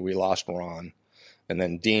 unfortunately, we lost Ron, and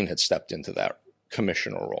then Dean had stepped into that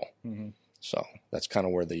commissioner role. So that's kind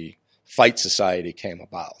of where the Fight Society came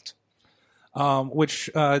about. Which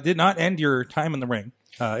did not end your time in the ring,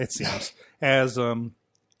 it seems, as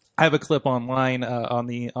I have a clip online on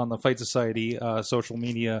the Fight Society social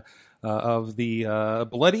media of the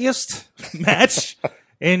bloodiest match,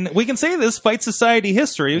 and we can say this Fight Society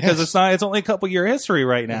history because it's only a couple year history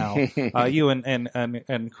right now. You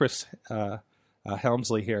and Chris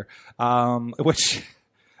Helmsley here, which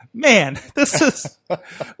Man, this is.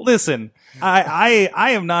 Listen, I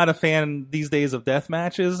am not a fan these days of death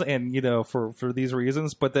matches, and for these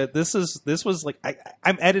reasons. But this was like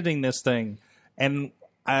I'm editing this thing, and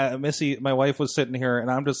Missy, my wife, was sitting here,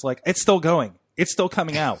 and I'm just like, it's still going, it's still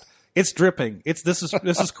coming out, it's dripping, this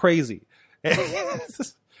is crazy.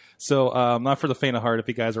 So not for the faint of heart. If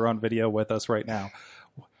you guys are on video with us right now,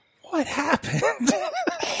 what happened?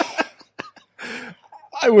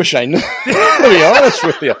 I wish I knew. To be honest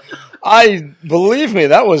with you, believe me,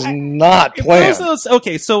 that was not planned.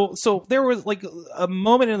 Okay, so there was like a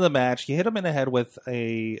moment in the match. You hit him in the head with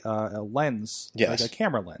a lens, yes. like a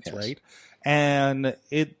camera lens, yes. right? And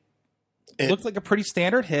it looked like a pretty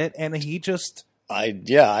standard hit, and he just... I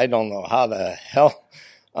don't know how the hell...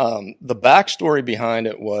 the backstory behind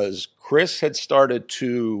it was Chris had started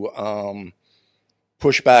to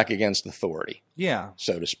push back against authority,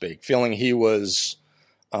 so to speak, feeling he was...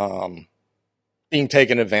 being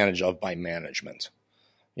taken advantage of by management,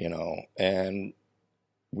 and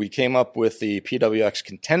we came up with the PWX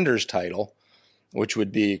Contenders title, which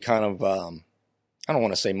would be kind of, I don't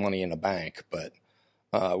want to say money in the bank, but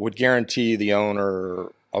would guarantee the owner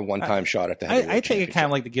a one-time shot at the heavyweight I take it kind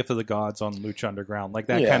of like the gift of the gods on Lucha Underground, like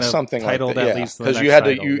that kind of something title like that, that leads to the because next you had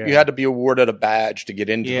title, you had to be awarded a badge to get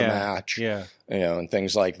into the match, yeah, and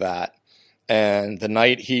things like that. And the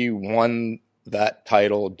night he won that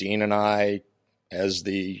title, Dean and I, as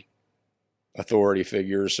the authority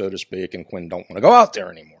figures, so to speak, and Quinn don't want to go out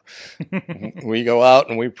there anymore. We go out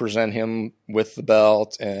and we present him with the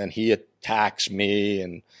belt, and he attacks me,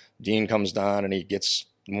 and Dean comes down and he gets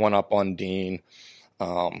one up on Dean.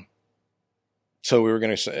 So we were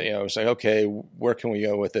going to say, okay, where can we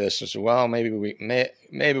go with this? I said, well, maybe we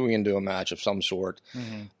can do a match of some sort.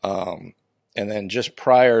 Mm-hmm. And then just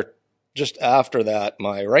after that,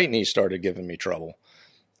 my right knee started giving me trouble.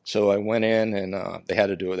 So I went in and they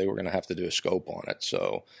were going to have to do a scope on it.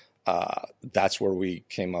 So that's where we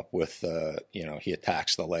came up with, he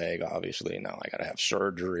attacks the leg, obviously. Now I got to have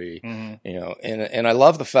surgery, mm-hmm. And I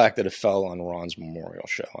love the fact that it fell on Ron's memorial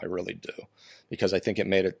show. I really do, because I think it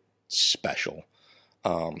made it special.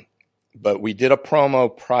 But we did a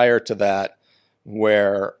promo prior to that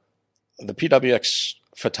where the PWX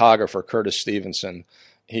photographer, Curtis Stevenson,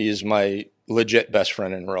 he's my legit best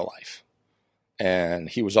friend in real life. And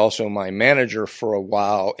he was also my manager for a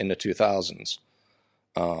while in the 2000s.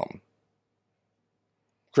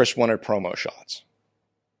 Chris wanted promo shots.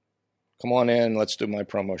 Come on in, let's do my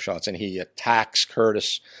promo shots. And he attacks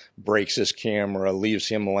Curtis, breaks his camera, leaves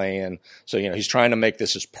him laying. So, he's trying to make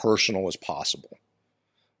this as personal as possible.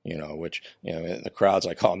 Which, the crowd's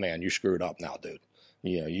like, oh man, you screwed up now, dude.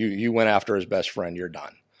 You went after his best friend, you're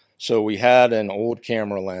done. So we had an old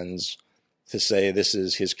camera lens to say this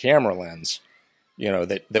is his camera lens,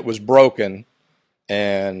 that was broken.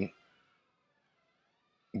 And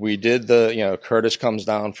we did Curtis comes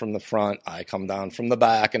down from the front, I come down from the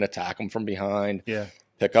back and attack him from behind. Yeah.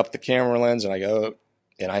 Pick up the camera lens and I go,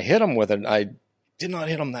 and I hit him with it. I did not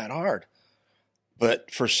hit him that hard.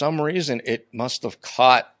 But for some reason, it must have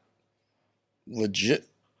caught legit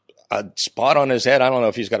a spot on his head. I don't know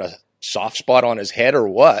if he's got a soft spot on his head or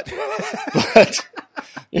what, but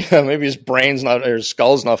maybe his brain's not, or his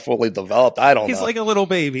skull's not fully developed. I don't know. He's like a little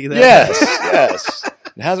baby. Yes.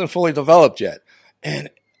 It hasn't fully developed yet. And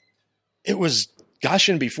it was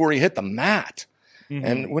gushing before he hit the mat. Mm-hmm.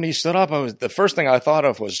 And when he stood up, the first thing I thought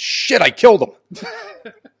of was, shit, I killed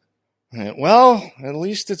him. Well, at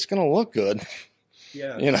least it's going to look good.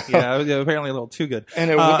 Yeah. Apparently a little too good. And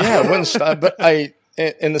it wouldn't stop. But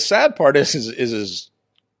and the sad part is as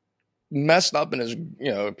messed up and as,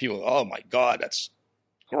 people, oh my God, that's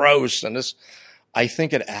gross. And I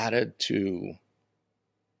think it added to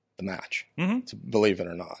the match, to believe it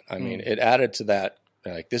or not. I mean, it added to that,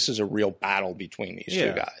 like, this is a real battle between these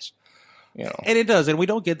two guys. And it does. And we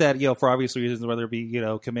don't get that, for obvious reasons, whether it be,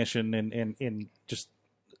 commission and just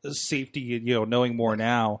safety, knowing more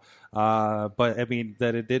now. But I mean,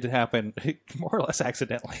 that it did happen more or less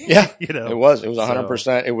accidentally. Yeah, it was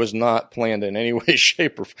 100%. It was not planned in any way,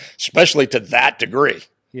 shape, or especially to that degree.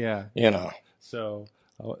 Yeah. So,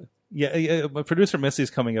 my producer Missy's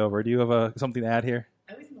coming over. Do you have something to add here?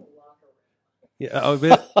 I was in the locker room. Yeah.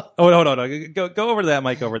 No. Go over to that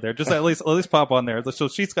mic over there. Just at least pop on there. So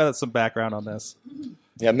she's got some background on this.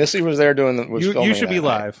 Yeah, Missy was there filming. You should be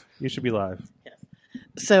live. You should be live. Yes.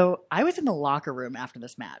 So I was in the locker room after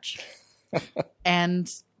this match,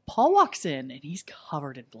 and Paul walks in and he's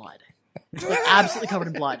covered in blood, like absolutely covered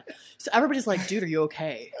in blood. So everybody's like, "Dude, are you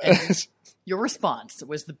okay?" And your response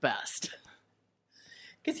was the best,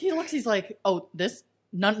 because he's like, "Oh, this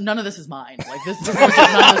none of this is mine. Like this is legit,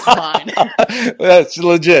 none of this is mine. That's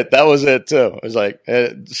legit. That was it too. It was like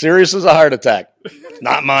serious as a heart attack.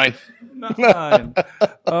 Not mine. Not mine.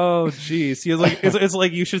 Oh, geez. It's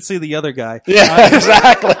like you should see the other guy. Yeah,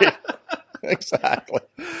 exactly. Exactly.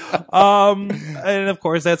 And of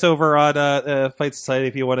course, that's over on Fight Society.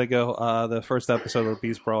 If you want to go, the first episode of the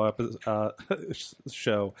Beast Brawl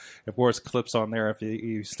show. Of course, clips on there if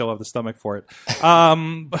you still have the stomach for it.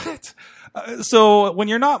 But so when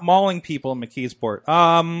you're not mauling people in McKeesport,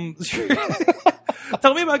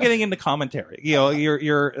 tell me about getting into commentary. You know,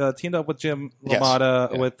 you're teamed up with Jim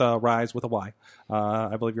LaMotta with Rise with a Y.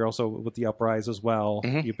 I believe you're also with the Uprise as well.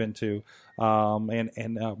 Mm-hmm. You've been to,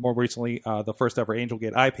 and more recently, the first ever Angel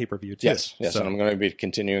Gate eye pay-per-view too. Yes, So, and I'm going to be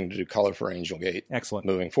continuing to do color for Angel Gate. Excellent.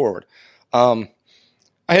 Moving forward. I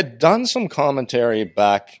had done some commentary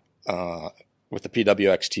back with the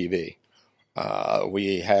PWX TV.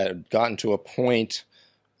 We had gotten to a point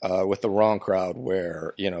with the Wrong Crowd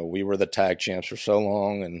where, you know, we were the tag champs for so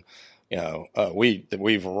long, and, you know,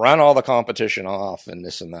 we've run all the competition off and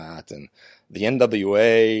this and that, and the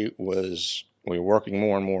NWA we were working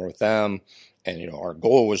more and more with them, and, you know, our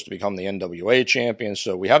goal was to become the NWA champion,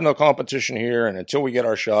 so we have no competition here, and until we get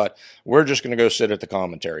our shot, we're just going to go sit at the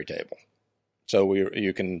commentary table. So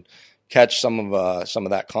you can catch some of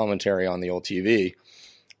that commentary on the old TV,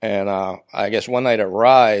 and I guess one night at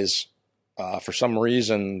Rise, for some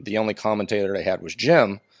reason, the only commentator they had was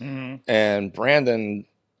Jim, and Brandon,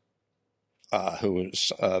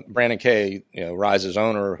 Brandon K, you know, Rise's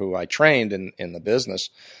owner, who I trained in the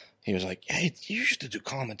business. He was like, "Hey, you used to do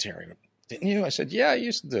commentary, didn't you?" I said, "Yeah, I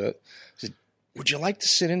used to do it." He said, "Would you like to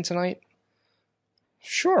sit in tonight?"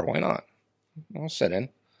 Sure, why not? I'll sit in,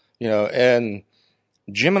 you know. And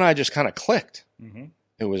Jim and I just kind of clicked. Mm-hmm.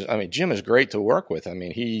 It was, I mean, Jim is great to work with. I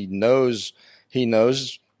mean, he knows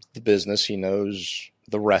the business, he knows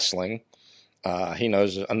the wrestling, he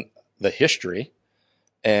knows the history,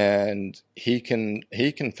 and he can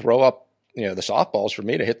throw up, you know, the softballs for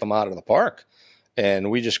me to hit them out of the park.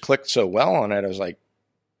 And we just clicked so well on it. I was like,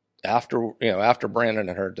 after Brandon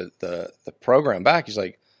had heard the program back, he's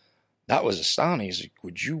like, that was astounding. He's like,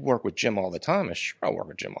 would you work with Jim all the time? I said, sure, I'll work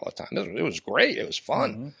with Jim all the time. It was great. It was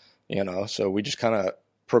fun, you know. So we just kind of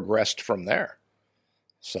progressed from there.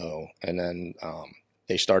 So, and then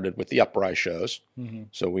they started with the Uprise shows. Mm-hmm.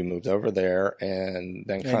 So we moved over there, and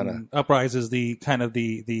then kind of Uprise is the kind of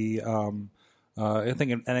the I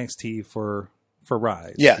think in NXT for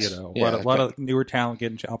Rise. Yes, you know, a lot of newer talent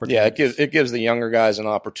getting opportunities. Yeah, it gives the younger guys an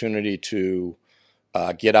opportunity to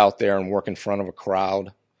get out there and work in front of a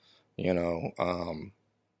crowd, you know,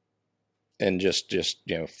 and just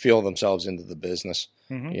you know, feel themselves into the business,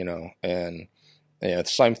 you know. And yeah,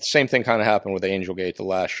 the same thing kind of happened with Angel Gate, the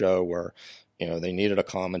last show, where, you know, they needed a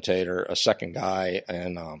commentator, a second guy,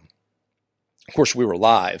 and of course we were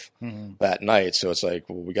live that night, so it's like,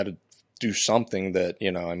 well, we got to do something that,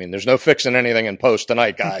 you know, I mean, there's no fixing anything in post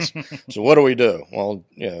tonight, guys. So what do we do? Well,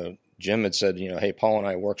 you know, Jim had said, you know, hey, Paul and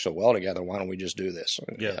I work so well together, why don't we just do this?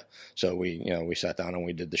 Yeah. So we sat down and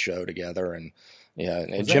we did the show together, and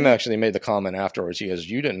and Jim actually made the comment afterwards. He goes,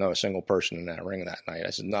 you didn't know a single person in that ring that night. I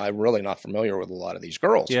said, no, I'm really not familiar with a lot of these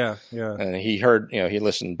girls. Yeah. And he heard, you know, he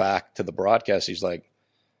listened back to the broadcast. He's like,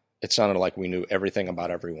 it sounded like we knew everything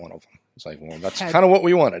about every one of them. It's like, well, that's kind of what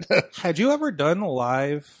we wanted. Had you ever done a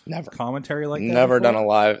live commentary like that? Never before? Done a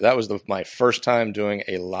live. That was my first time doing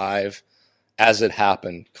a live, as it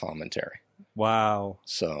happened, commentary. Wow.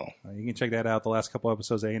 So you can check that out. The last couple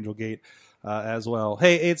episodes of Angel Gate as well.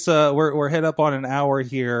 Hey, it's we're head up on an hour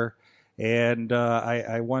here, and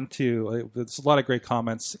I want to. There's a lot of great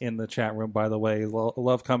comments in the chat room, by the way.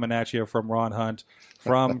 Love coming at you from Ron Hunt,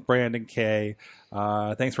 from Brandon K.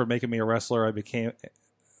 Thanks for making me a wrestler. Thanks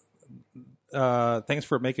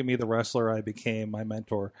for making me the wrestler I became. My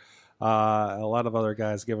mentor. A lot of other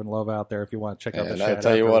guys giving love out there. If you want to check out the chat, I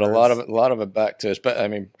tell you what, a lot of it back to us. But I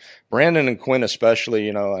mean, Brandon and Quinn especially.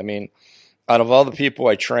 You know, I mean, out of all the people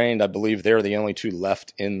I trained, I believe they're the only two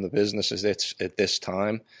left in the business at this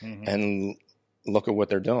time. And look at what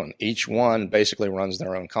they're doing. Each one basically runs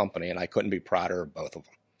their own company, and I couldn't be prouder of both of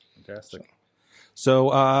them. Fantastic. So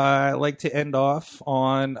I'd like to end off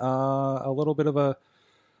on a little bit of a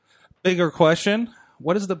bigger question.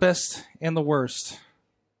 What is the best and the worst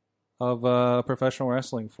of professional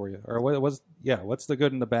wrestling for you? Or what's the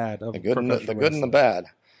good and the bad of the good and wrestling? The bad?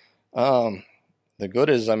 The good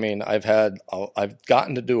is, I mean, I've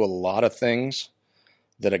gotten to do a lot of things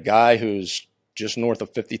that a guy who's just north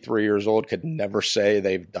of 53 years old could never say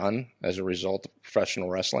they've done as a result of professional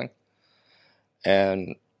wrestling.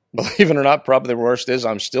 And believe it or not, probably the worst is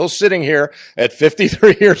I'm still sitting here at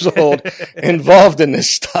 53 years old involved in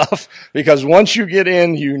this stuff, because once you get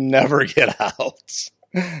in, you never get out.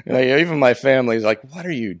 Even my family's like, what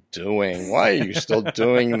are you doing? Why are you still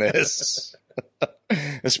doing this?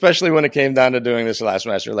 Especially when it came down to doing this last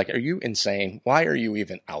match. They're like, are you insane? Why are you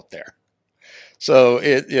even out there? So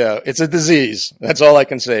it's a disease. That's all I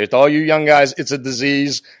can say. To all you young guys, it's a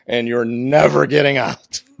disease, and you're never getting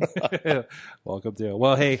out. Welcome to it.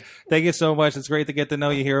 Well, hey, thank you so much. It's great to get to know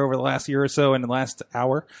you here over the last year or so and the last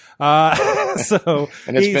hour. And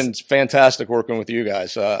it's been fantastic working with you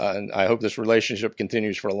guys. And I hope this relationship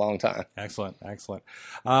continues for a long time. Excellent.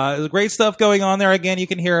 There's great stuff going on there. Again, you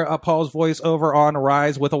can hear Paul's voice over on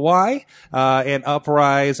Rise with a Y and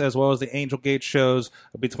Uprise, as well as the Angel Gate shows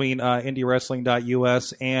between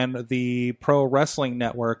IndieWrestling.us and the Pro Wrestling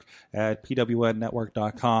Network at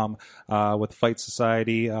pwnnetwork.com with Fight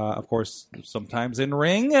Society, of course, sometimes in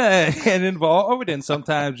ring and involved, and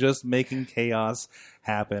sometimes just making chaos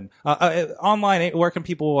happen. Online, where can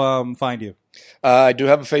people find you? I do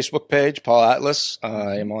have a Facebook page, Paul Atlas.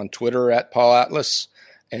 I am on Twitter at Paul Atlas.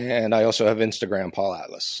 And I also have Instagram, Paul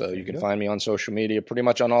Atlas. So you can find me on social media pretty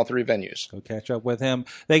much on all three venues. Go catch up with him.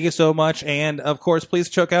 Thank you so much. And, of course, please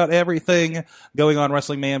check out everything going on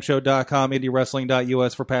WrestlingMayhemShow.com,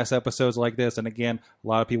 IndieWrestling.us for past episodes like this. And, again, a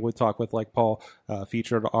lot of people we talk with, like Paul,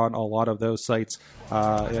 featured on a lot of those sites,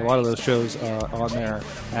 a lot of those shows on there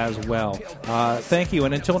as well. Thank you.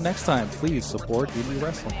 And until next time, please support Indie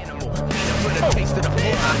Wrestling. You know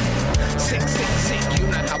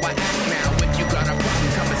how I act now. If you got a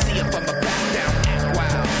problem, come and see if I'm a back down.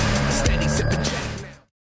 Wow. Steady sipping Jack now.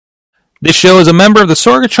 This show is a member of the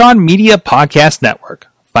Sorgatron Media Podcast Network.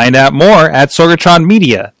 Find out more at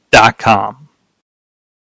sorgatronmedia.com.